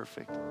weren't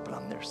perfect, but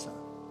I'm their son.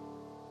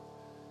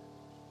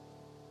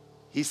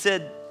 He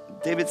said,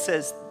 David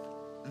says,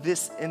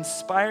 this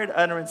inspired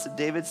utterance of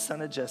David,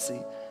 son of Jesse,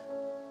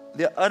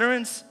 the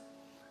utterance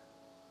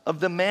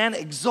of the man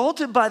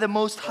exalted by the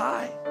Most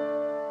High.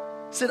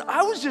 He said,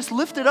 I was just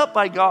lifted up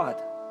by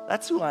God.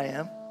 That's who I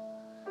am.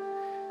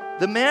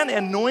 The man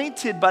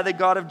anointed by the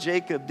God of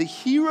Jacob, the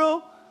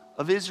hero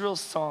of Israel's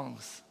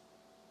songs.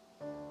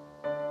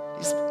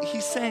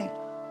 He's saying,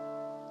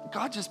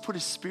 God just put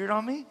his spirit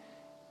on me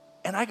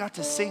and I got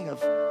to sing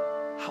of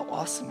how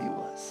awesome he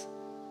was.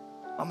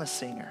 I'm a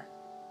singer.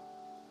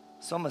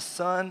 So I'm a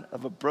son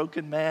of a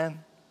broken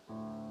man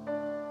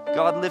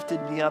God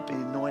lifted me up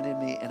and anointed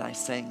me, and I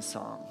sang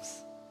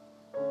songs.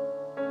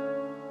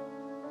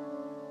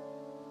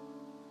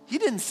 He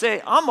didn't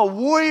say, I'm a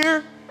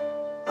warrior.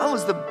 I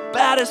was the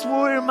baddest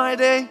warrior in my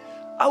day.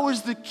 I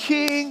was the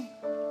king.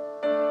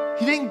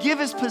 He didn't give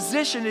his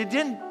position. He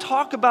didn't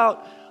talk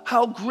about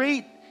how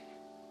great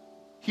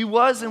he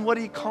was and what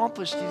he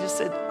accomplished. He just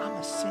said, I'm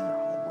a singer,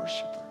 I'm a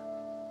worshiper.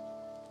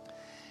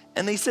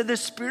 And they said, the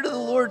Spirit of the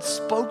Lord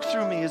spoke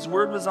through me. His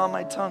word was on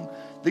my tongue.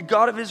 The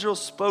God of Israel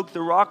spoke.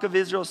 The Rock of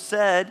Israel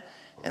said,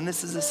 and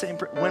this is the same,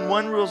 when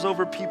one rules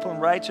over people in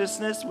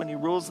righteousness, when he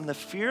rules in the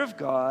fear of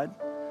God.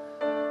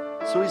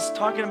 So he's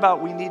talking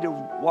about we need to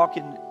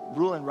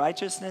rule in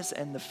righteousness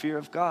and the fear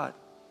of God.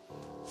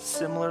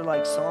 Similar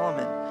like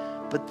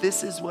Solomon. But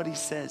this is what he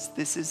says.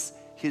 This is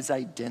his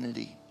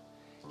identity.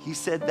 He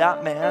said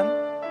that man,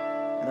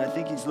 and I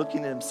think he's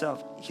looking at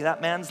himself, that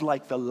man's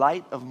like the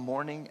light of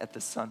morning at the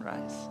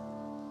sunrise.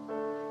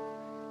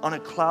 On a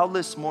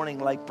cloudless morning,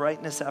 like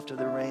brightness after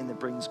the rain that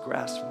brings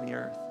grass from the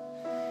earth.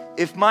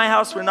 If my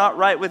house were not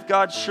right with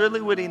God,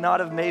 surely would he not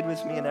have made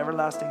with me an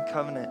everlasting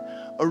covenant,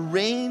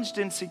 arranged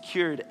and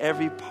secured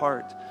every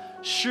part.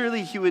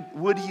 Surely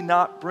would he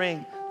not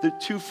bring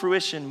to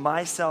fruition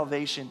my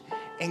salvation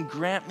and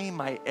grant me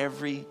my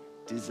every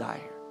desire.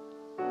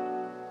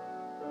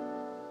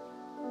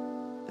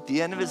 At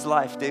the end of his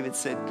life, David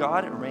said,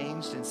 God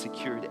arranged and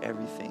secured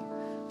everything.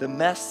 The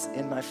mess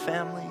in my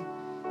family,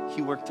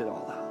 he worked it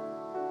all out.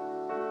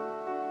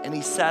 And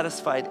he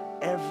satisfied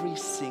every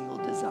single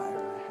desire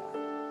I had.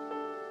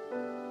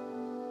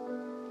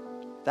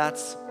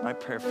 That's my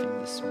prayer for you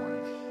this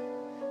morning.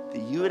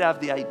 That you would have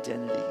the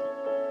identity,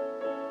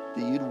 that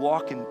you'd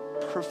walk in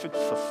perfect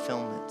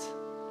fulfillment,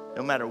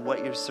 no matter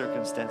what your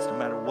circumstance, no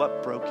matter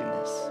what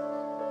brokenness.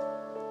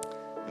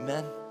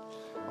 Amen.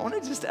 I want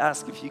to just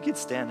ask if you could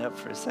stand up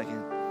for a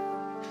second.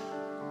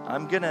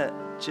 I'm going to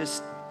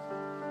just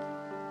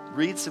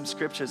read some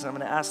scriptures. I'm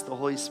going to ask the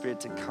Holy Spirit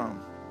to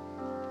come.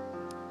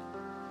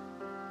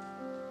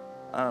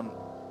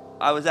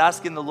 I was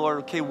asking the Lord,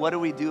 okay, what do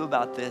we do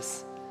about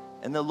this?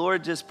 And the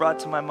Lord just brought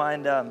to my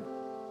mind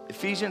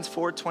Ephesians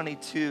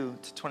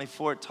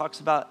 4:22-24. It talks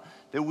about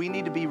that we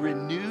need to be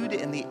renewed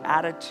in the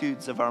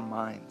attitudes of our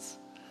minds.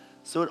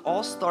 So it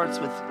all starts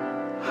with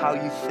how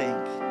you think.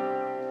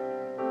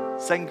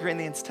 2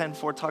 Corinthians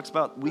 10:4 talks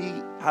about we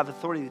have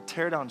authority to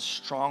tear down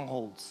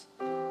strongholds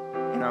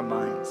in our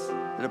minds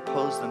that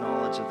oppose the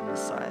knowledge of the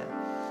Messiah.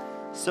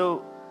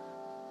 So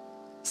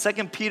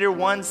 2 Peter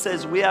 1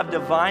 says we have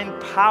divine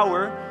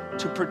power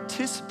to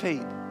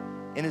participate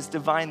in his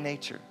divine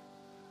nature.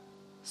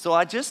 So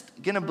I'm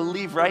just going to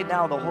believe right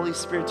now the Holy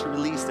Spirit to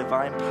release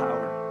divine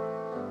power.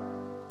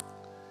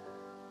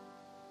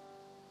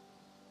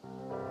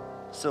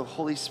 So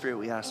Holy Spirit,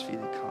 we ask for you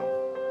to come.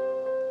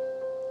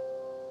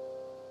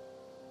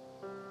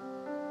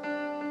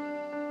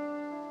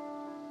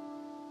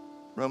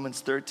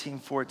 Romans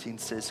 13:14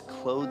 says,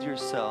 clothe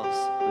yourselves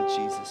with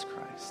Jesus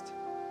Christ.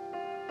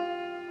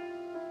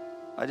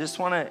 I just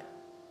want to,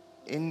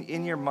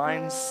 in your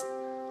minds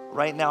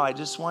right now, I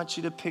just want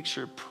you to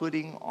picture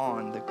putting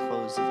on the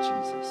clothes of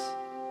Jesus.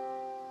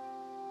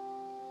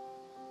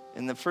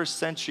 In the first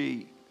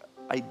century,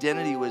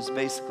 identity was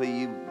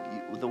basically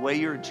the way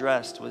you were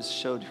dressed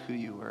showed who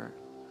you were.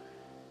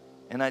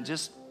 And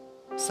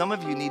some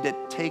of you need to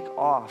take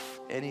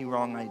off any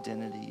wrong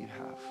identity you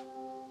have.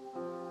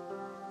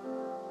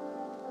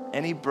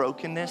 Any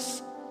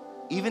brokenness,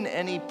 even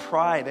any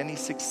pride, any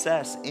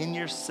success in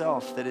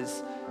yourself that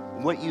is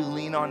what you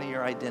lean on in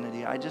your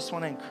identity. I just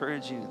want to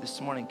encourage you this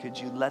morning, could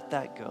you let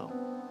that go?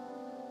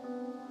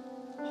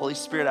 Holy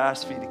Spirit, I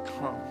ask for you to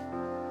come.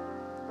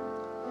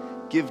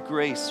 Give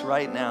grace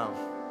right now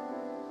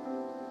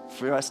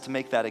for us to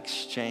make that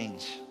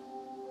exchange.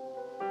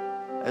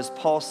 As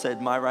Paul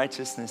said, my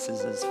righteousness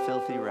is as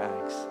filthy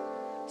rags.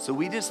 So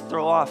we just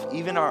throw off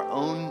even our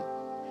own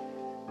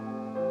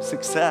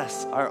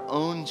success, our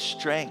own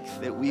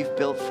strength that we've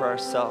built for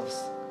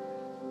ourselves.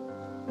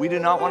 We do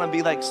not want to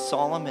be like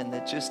Solomon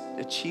that just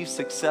achieves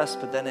success,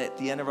 but then at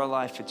the end of our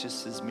life, it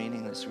just is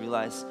meaningless.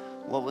 Realize,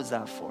 what was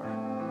that for?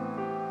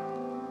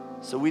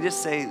 So we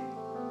just say,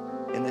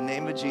 in the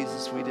name of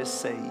Jesus, we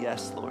just say,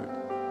 yes, Lord.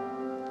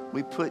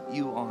 We put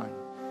you on.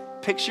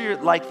 Picture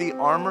like the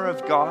armor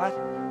of God,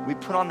 we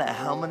put on the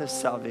helmet of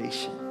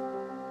salvation.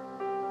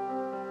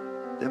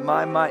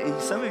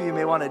 That some of you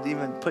may want to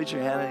even put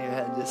your hand on your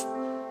head, just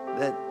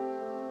that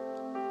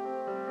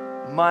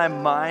my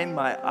mind,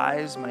 my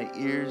eyes, my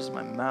ears,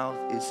 my mouth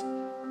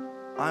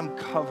I'm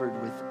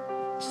covered with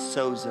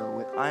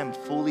sozo. I am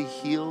fully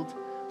healed,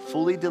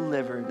 fully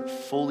delivered,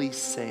 fully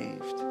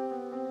saved.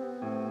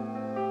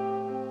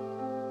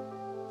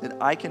 That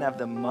I can have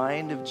the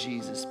mind of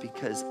Jesus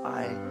because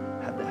I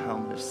have the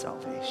helmet of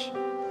salvation.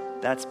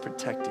 That's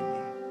protecting me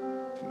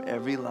from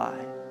every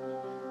lie.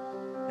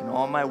 And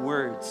all my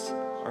words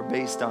are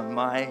based on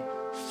my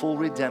full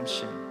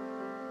redemption.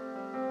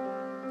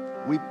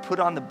 We put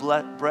on the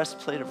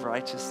breastplate of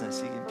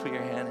righteousness. You can put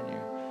your hand in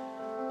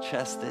your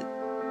chest, that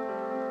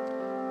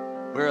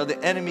where the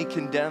enemy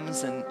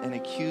condemns and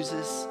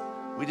accuses,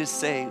 we just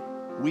say,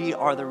 We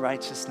are the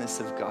righteousness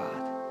of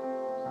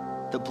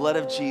God. The blood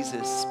of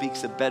Jesus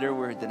speaks a better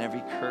word than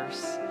every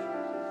curse.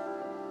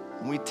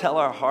 And we tell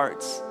our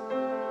hearts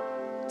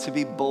to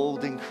be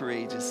bold and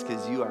courageous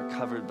because you are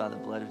covered by the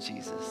blood of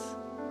Jesus.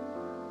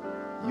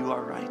 You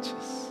are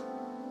righteous.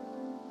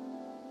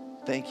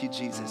 Thank you,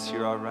 Jesus.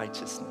 You're our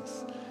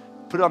righteousness.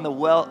 Put on the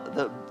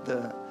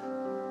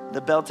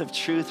belt of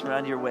truth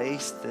around your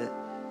waist that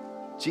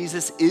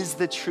Jesus is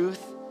the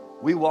truth.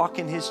 We walk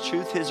in his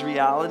truth, his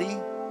reality.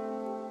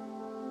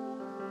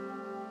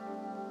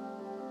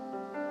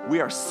 We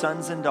are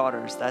sons and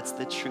daughters. That's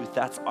the truth.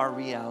 That's our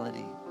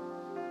reality.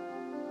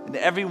 And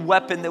every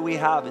weapon that we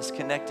have is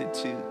connected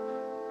to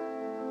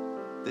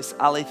this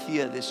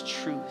aletheia, this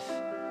truth.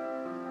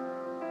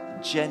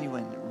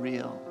 Genuine,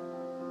 real.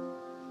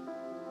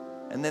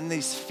 And then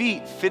these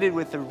feet fitted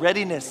with the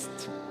readiness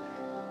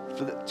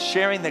for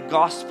sharing the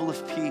gospel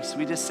of peace.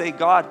 We just say,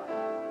 God,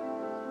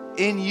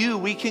 in you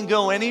we can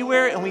go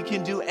anywhere and we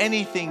can do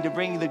anything to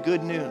bring the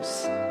good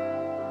news.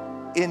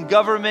 In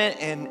government,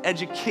 in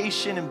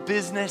education, in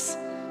business,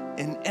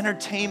 in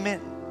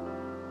entertainment,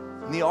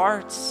 in the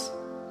arts,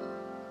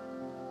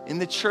 in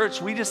the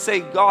church, we just say,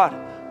 God,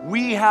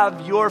 we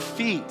have your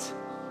feet.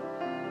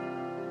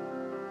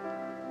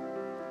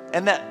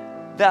 And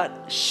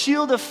that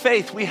shield of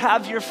faith, we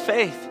have your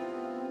faith.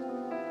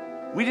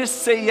 We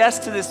just say yes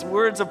to these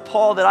words of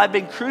Paul that I've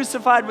been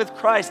crucified with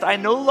Christ. I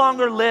no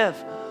longer live,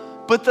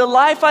 but the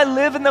life I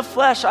live in the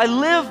flesh, I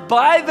live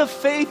by the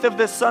faith of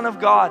the Son of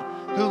God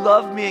who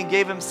loved me and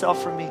gave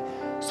himself for me.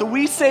 So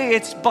we say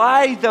it's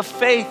by the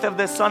faith of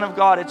the Son of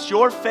God. It's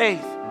your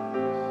faith.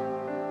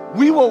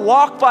 We will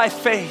walk by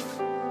faith.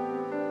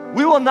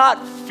 We will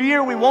not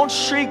fear. We won't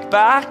shrink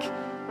back.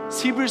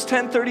 As Hebrews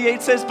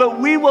 10:38 says, but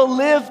we will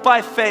live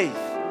by faith.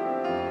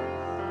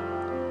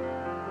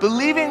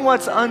 Believing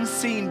what's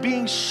unseen,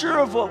 being sure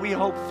of what we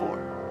hope for.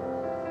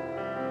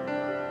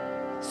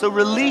 So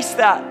release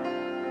that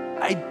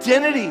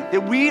identity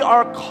that we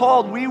are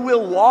called. We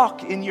will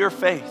walk in your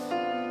faith.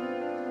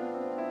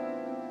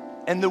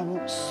 And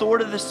the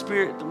sword of the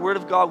Spirit, the word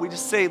of God, we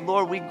just say,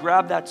 Lord, we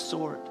grab that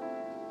sword.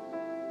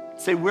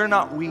 Say, we're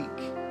not weak.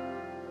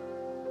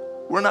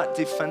 We're not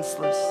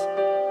defenseless.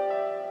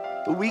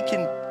 But we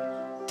can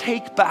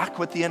take back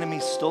what the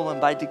enemy's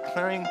stolen by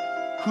declaring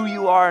who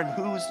you are and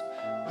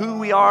who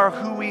we are,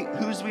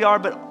 whose we are,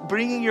 but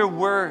bringing your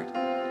word.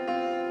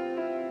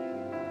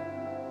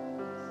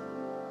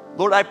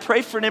 Lord, I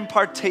pray for an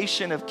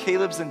impartation of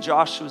Caleb's and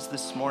Joshua's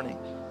this morning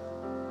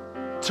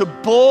to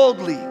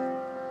boldly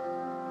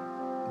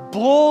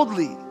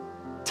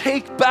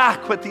take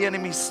back what the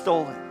enemy's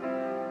stolen.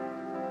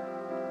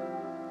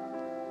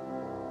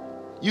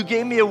 You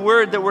gave me a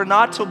word that we're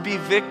not to be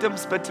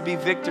victims, but to be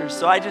victors.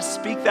 So I just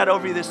speak that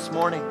over you this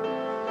morning.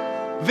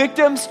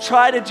 Victims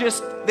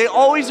they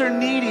always are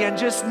needy and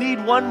just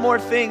need one more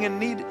thing and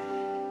need.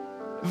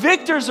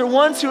 Victors are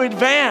ones who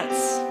advance.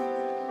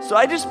 So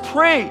I just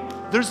pray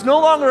there's no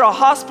longer a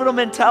hospital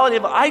mentality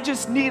of I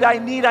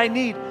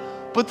need.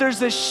 But there's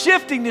this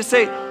shifting to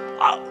say,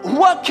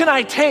 what can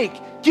I take?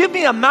 Give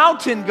me a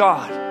mountain,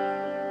 God.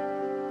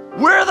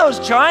 Where are those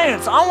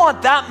giants? I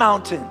want that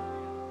mountain.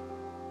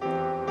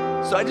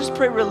 So I just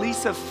pray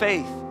release of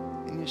faith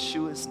in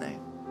Yeshua's name.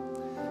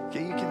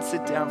 Okay, you can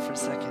sit down for a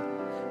second.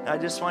 Now I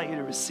just want you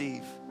to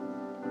receive.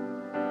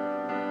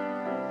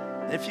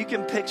 And if you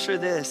can picture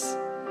this,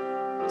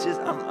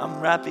 I'm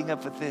wrapping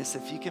up with this.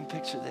 If you can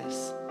picture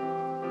this.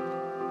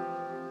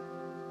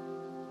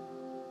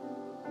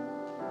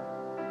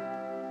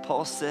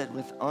 Paul said,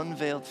 with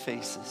unveiled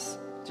faces,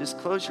 just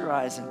close your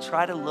eyes and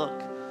try to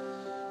look.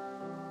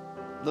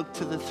 Look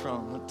to the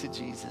throne, look to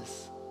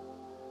Jesus.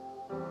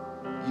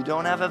 You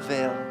don't have a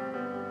veil.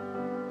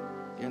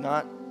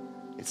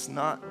 It's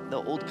not the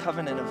old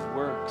covenant of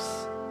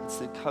works. It's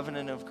the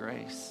covenant of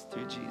grace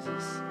through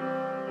Jesus.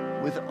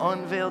 With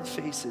unveiled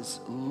faces,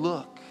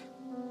 look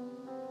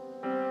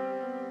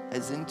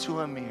as into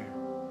a mirror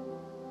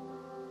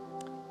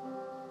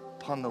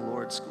upon the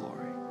Lord's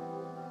glory.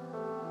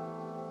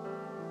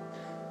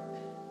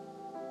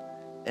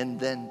 And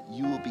then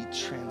you will be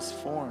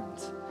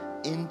transformed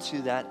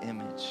into that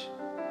image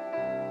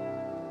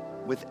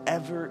with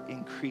ever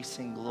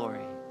increasing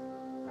glory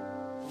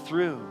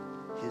through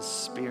his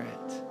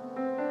Spirit.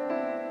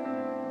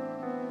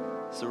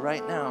 So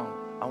right now,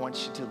 I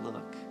want you to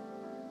look.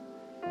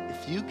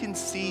 If you can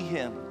see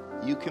him,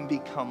 you can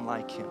become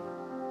like him.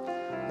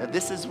 Now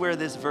this is where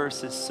this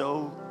verse is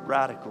so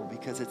radical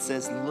because it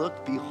says,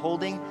 look,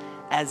 beholding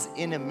as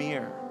in a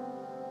mirror.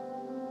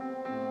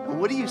 And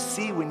what do you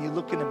see when you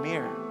look in a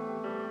mirror?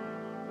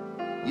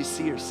 You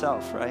see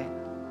yourself, right?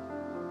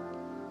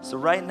 So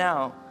right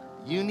now,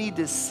 you need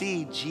to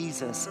see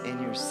Jesus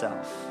in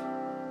yourself.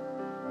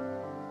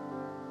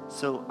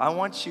 So I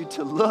want you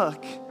to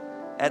look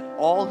at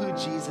all who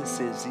Jesus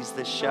is. He's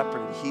the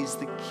shepherd. He's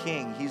the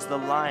king. He's the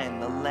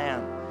lion, the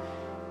lamb.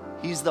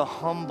 He's the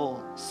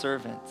humble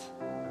servant.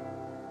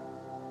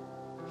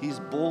 He's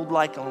bold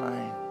like a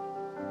lion.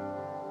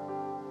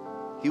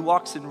 He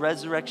walks in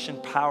resurrection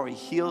power. He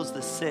heals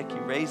the sick. He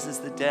raises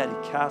the dead. He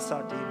casts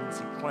out demons.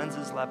 He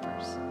cleanses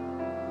lepers.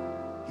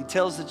 He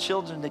tells the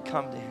children to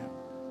come to him.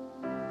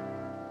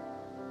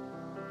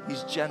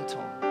 He's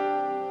gentle,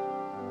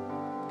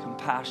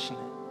 compassionate.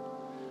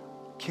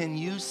 Can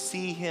you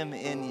see him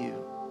in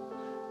you?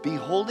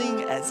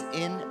 Beholding as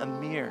in a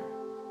mirror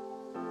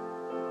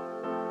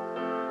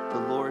the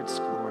Lord's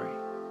glory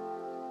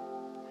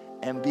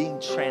and being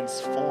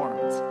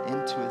transformed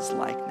into his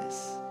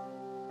likeness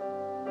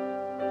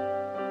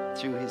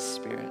through his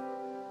Spirit.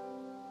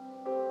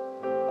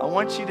 I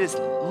want you to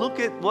look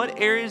at what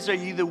areas are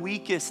you the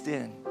weakest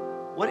in?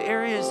 What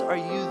areas are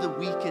you the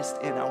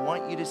weakest in? I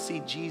want you to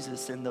see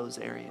Jesus in those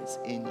areas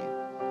in you.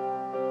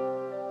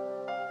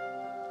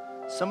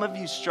 Some of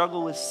you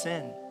struggle with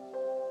sin.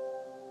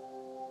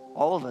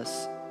 All of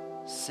us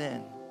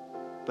sin.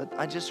 But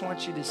I just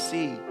want you to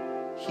see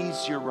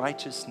he's your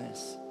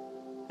righteousness.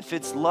 If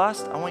it's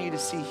lust, I want you to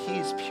see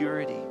he's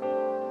purity.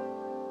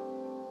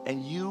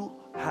 And you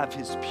have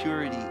his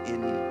purity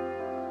in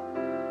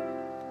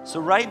you. So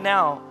right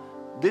now,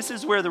 this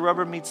is where the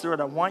rubber meets the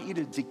road. I want you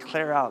to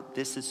declare out,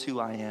 this is who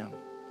I am.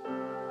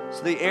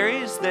 So the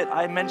areas that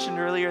I mentioned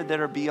earlier that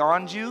are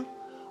beyond you,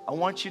 I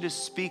want you to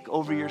speak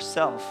over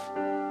yourself.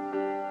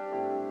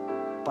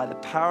 By the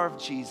power of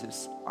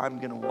Jesus, I'm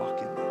going to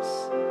walk in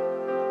this.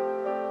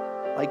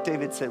 Like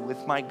David said,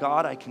 with my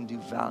God, I can do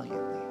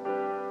valiantly.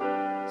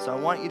 So I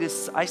want you to,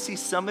 I see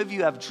some of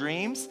you have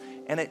dreams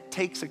and it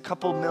takes a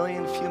few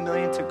million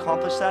to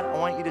accomplish that. I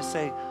want you to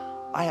say,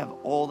 I have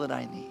all that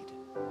I need.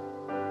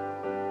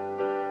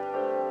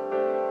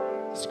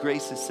 His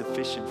grace is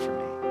sufficient for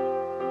me.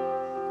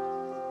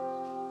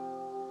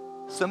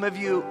 Some of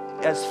you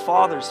as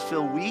fathers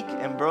feel weak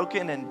and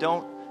broken and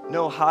don't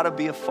know how to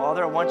be a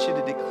father. I want you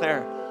to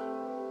declare,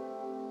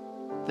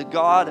 the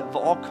God of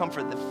all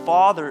comfort, the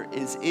Father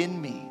is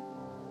in me.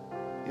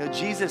 You know,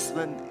 Jesus,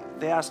 when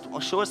they asked, well,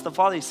 show us the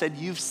Father, he said,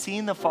 you've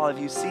seen the Father. If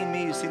you've seen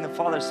me, you've seen the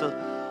Father. So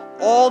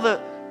all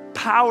the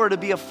power to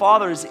be a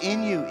father is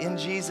in you, in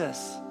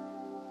Jesus.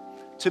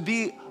 To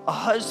be a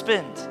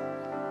husband.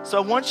 So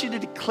I want you to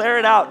declare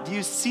it out. Do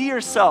you see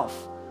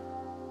yourself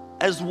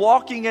as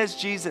walking as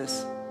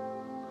Jesus?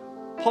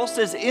 Paul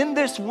says, in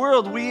this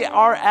world, we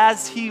are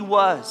as he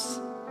was.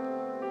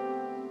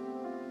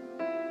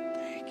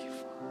 Thank you,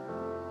 Father.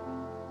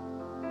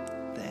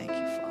 Thank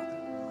you, Father.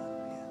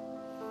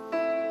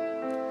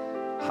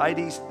 Hallelujah.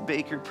 Heidi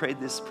Baker prayed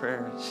this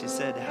prayer. She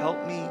said,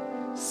 help me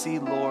see,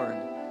 Lord,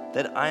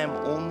 that I am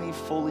only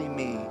fully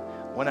me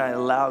when I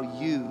allow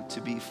you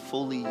to be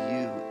fully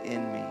you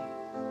in me.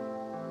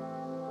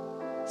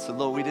 So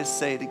Lord, we just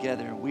say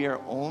together, we are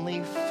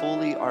only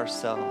fully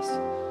ourselves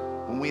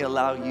when we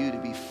allow you to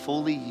be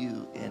fully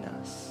you in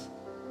us.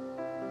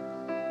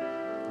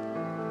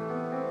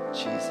 In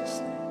Jesus'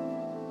 name.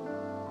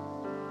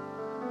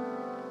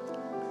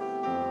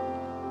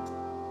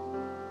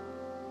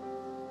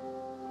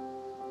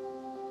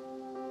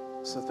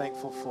 So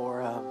thankful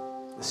for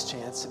this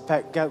chance. In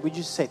fact, God, would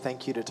you just say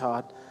thank you to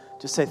Todd?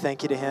 Just say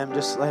thank you to him.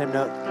 Just let him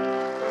know.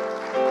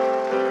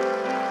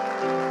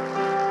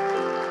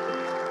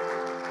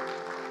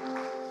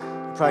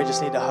 You probably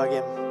just need to hug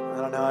him. I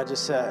don't know. It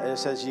just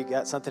says you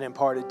got something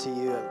imparted to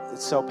you.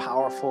 It's so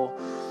powerful.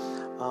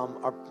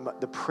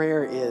 The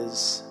prayer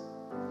is,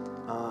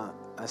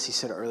 as he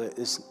said earlier,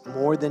 is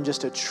more than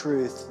just a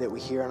truth that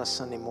we hear on a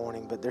Sunday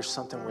morning, but there's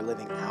something we're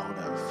living out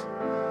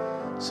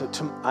of. So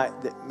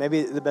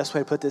maybe the best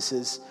way to put this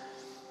is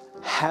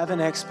have an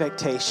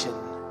expectation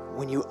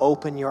when you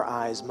open your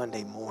eyes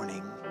Monday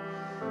morning.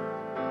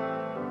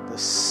 The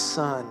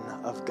Son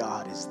of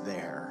God is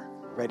there,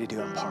 ready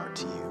to impart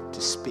to you, to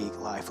speak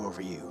life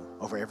over you,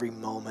 over every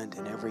moment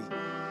and over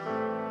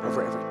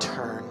every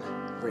turn,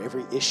 over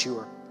every issue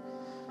or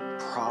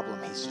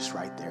problem. He's just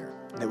right there.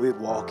 And that we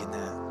would walk in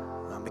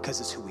that because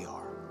it's who we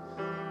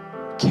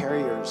are.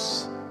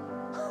 Carriers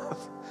of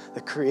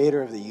the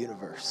creator of the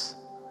universe.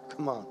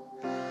 Come on.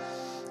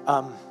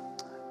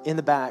 In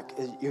the back,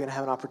 you're going to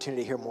have an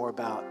opportunity to hear more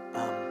about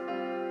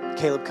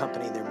Caleb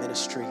Company, their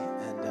ministry.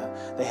 And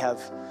they have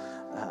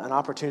an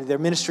opportunity. Their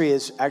ministry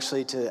is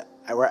actually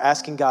we're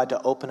asking God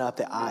to open up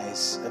the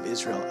eyes of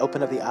Israel,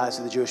 open up the eyes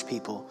of the Jewish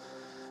people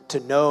to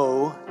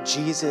know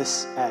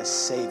Jesus as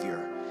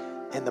Savior.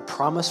 And the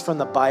promise from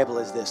the Bible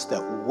is this,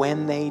 that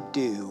when they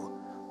do,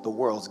 the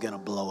world's going to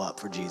blow up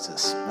for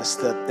Jesus. That's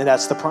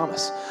the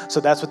promise. So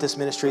that's what this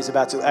ministry is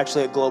about. It's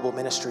actually a global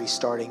ministry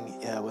starting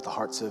with the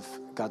hearts of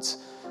God's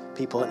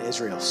people in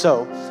Israel.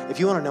 So if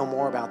you want to know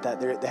more about that,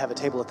 they have a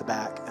table at the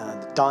back.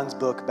 Don's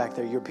book back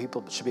there, Your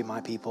People Should Be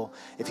My People.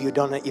 If you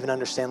don't even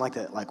understand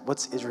like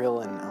what's Israel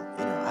and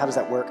how does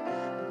that work,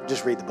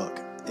 just read the book.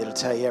 It'll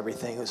tell you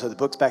everything. So the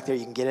book's back there.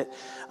 You can get it.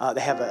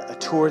 They have a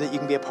tour that you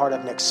can be a part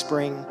of next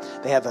spring.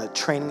 They have a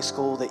training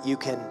school that you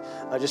can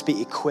just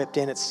be equipped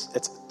in.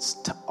 It's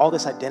all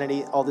this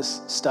identity, all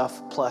this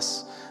stuff,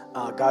 plus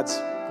God's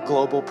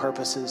global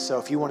purposes. So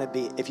if you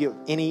have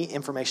any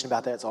information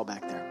about that, it's all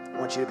back there. I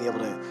want you to be able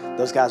to.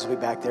 Those guys will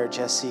be back there.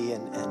 Jesse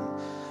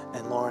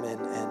and Lauren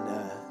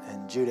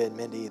and Judah and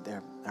Mindy,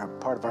 they're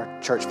part of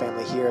our church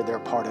family here. They're a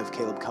part of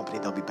Caleb Company.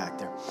 They'll be back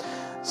there.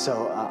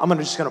 So I'm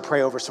just going to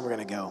pray over, so we're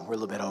going to go. We're a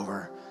little bit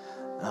over.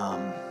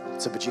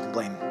 But you can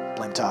blame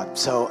Todd.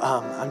 So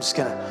I'm just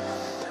going to,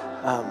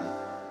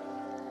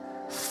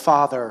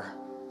 Father,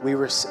 may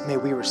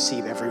we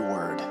receive every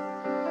word.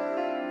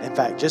 In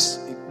fact, just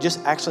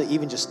actually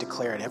even just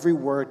declare it. Every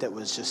word that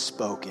was just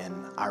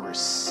spoken, I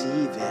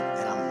receive it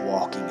and I'm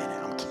walking in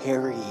it. I'm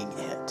carrying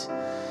it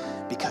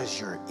because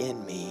you're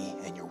in me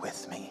and you're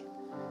with me.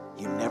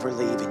 You never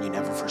leave and you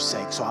never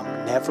forsake. So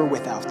I'm never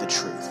without the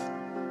truth.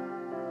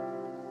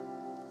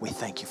 We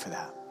thank you for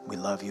that. We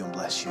love you and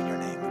bless you in your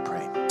name. We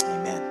pray.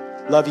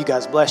 Amen. Love you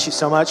guys. Bless you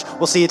so much.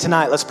 We'll see you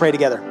tonight. Let's pray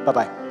together.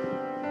 Bye-bye.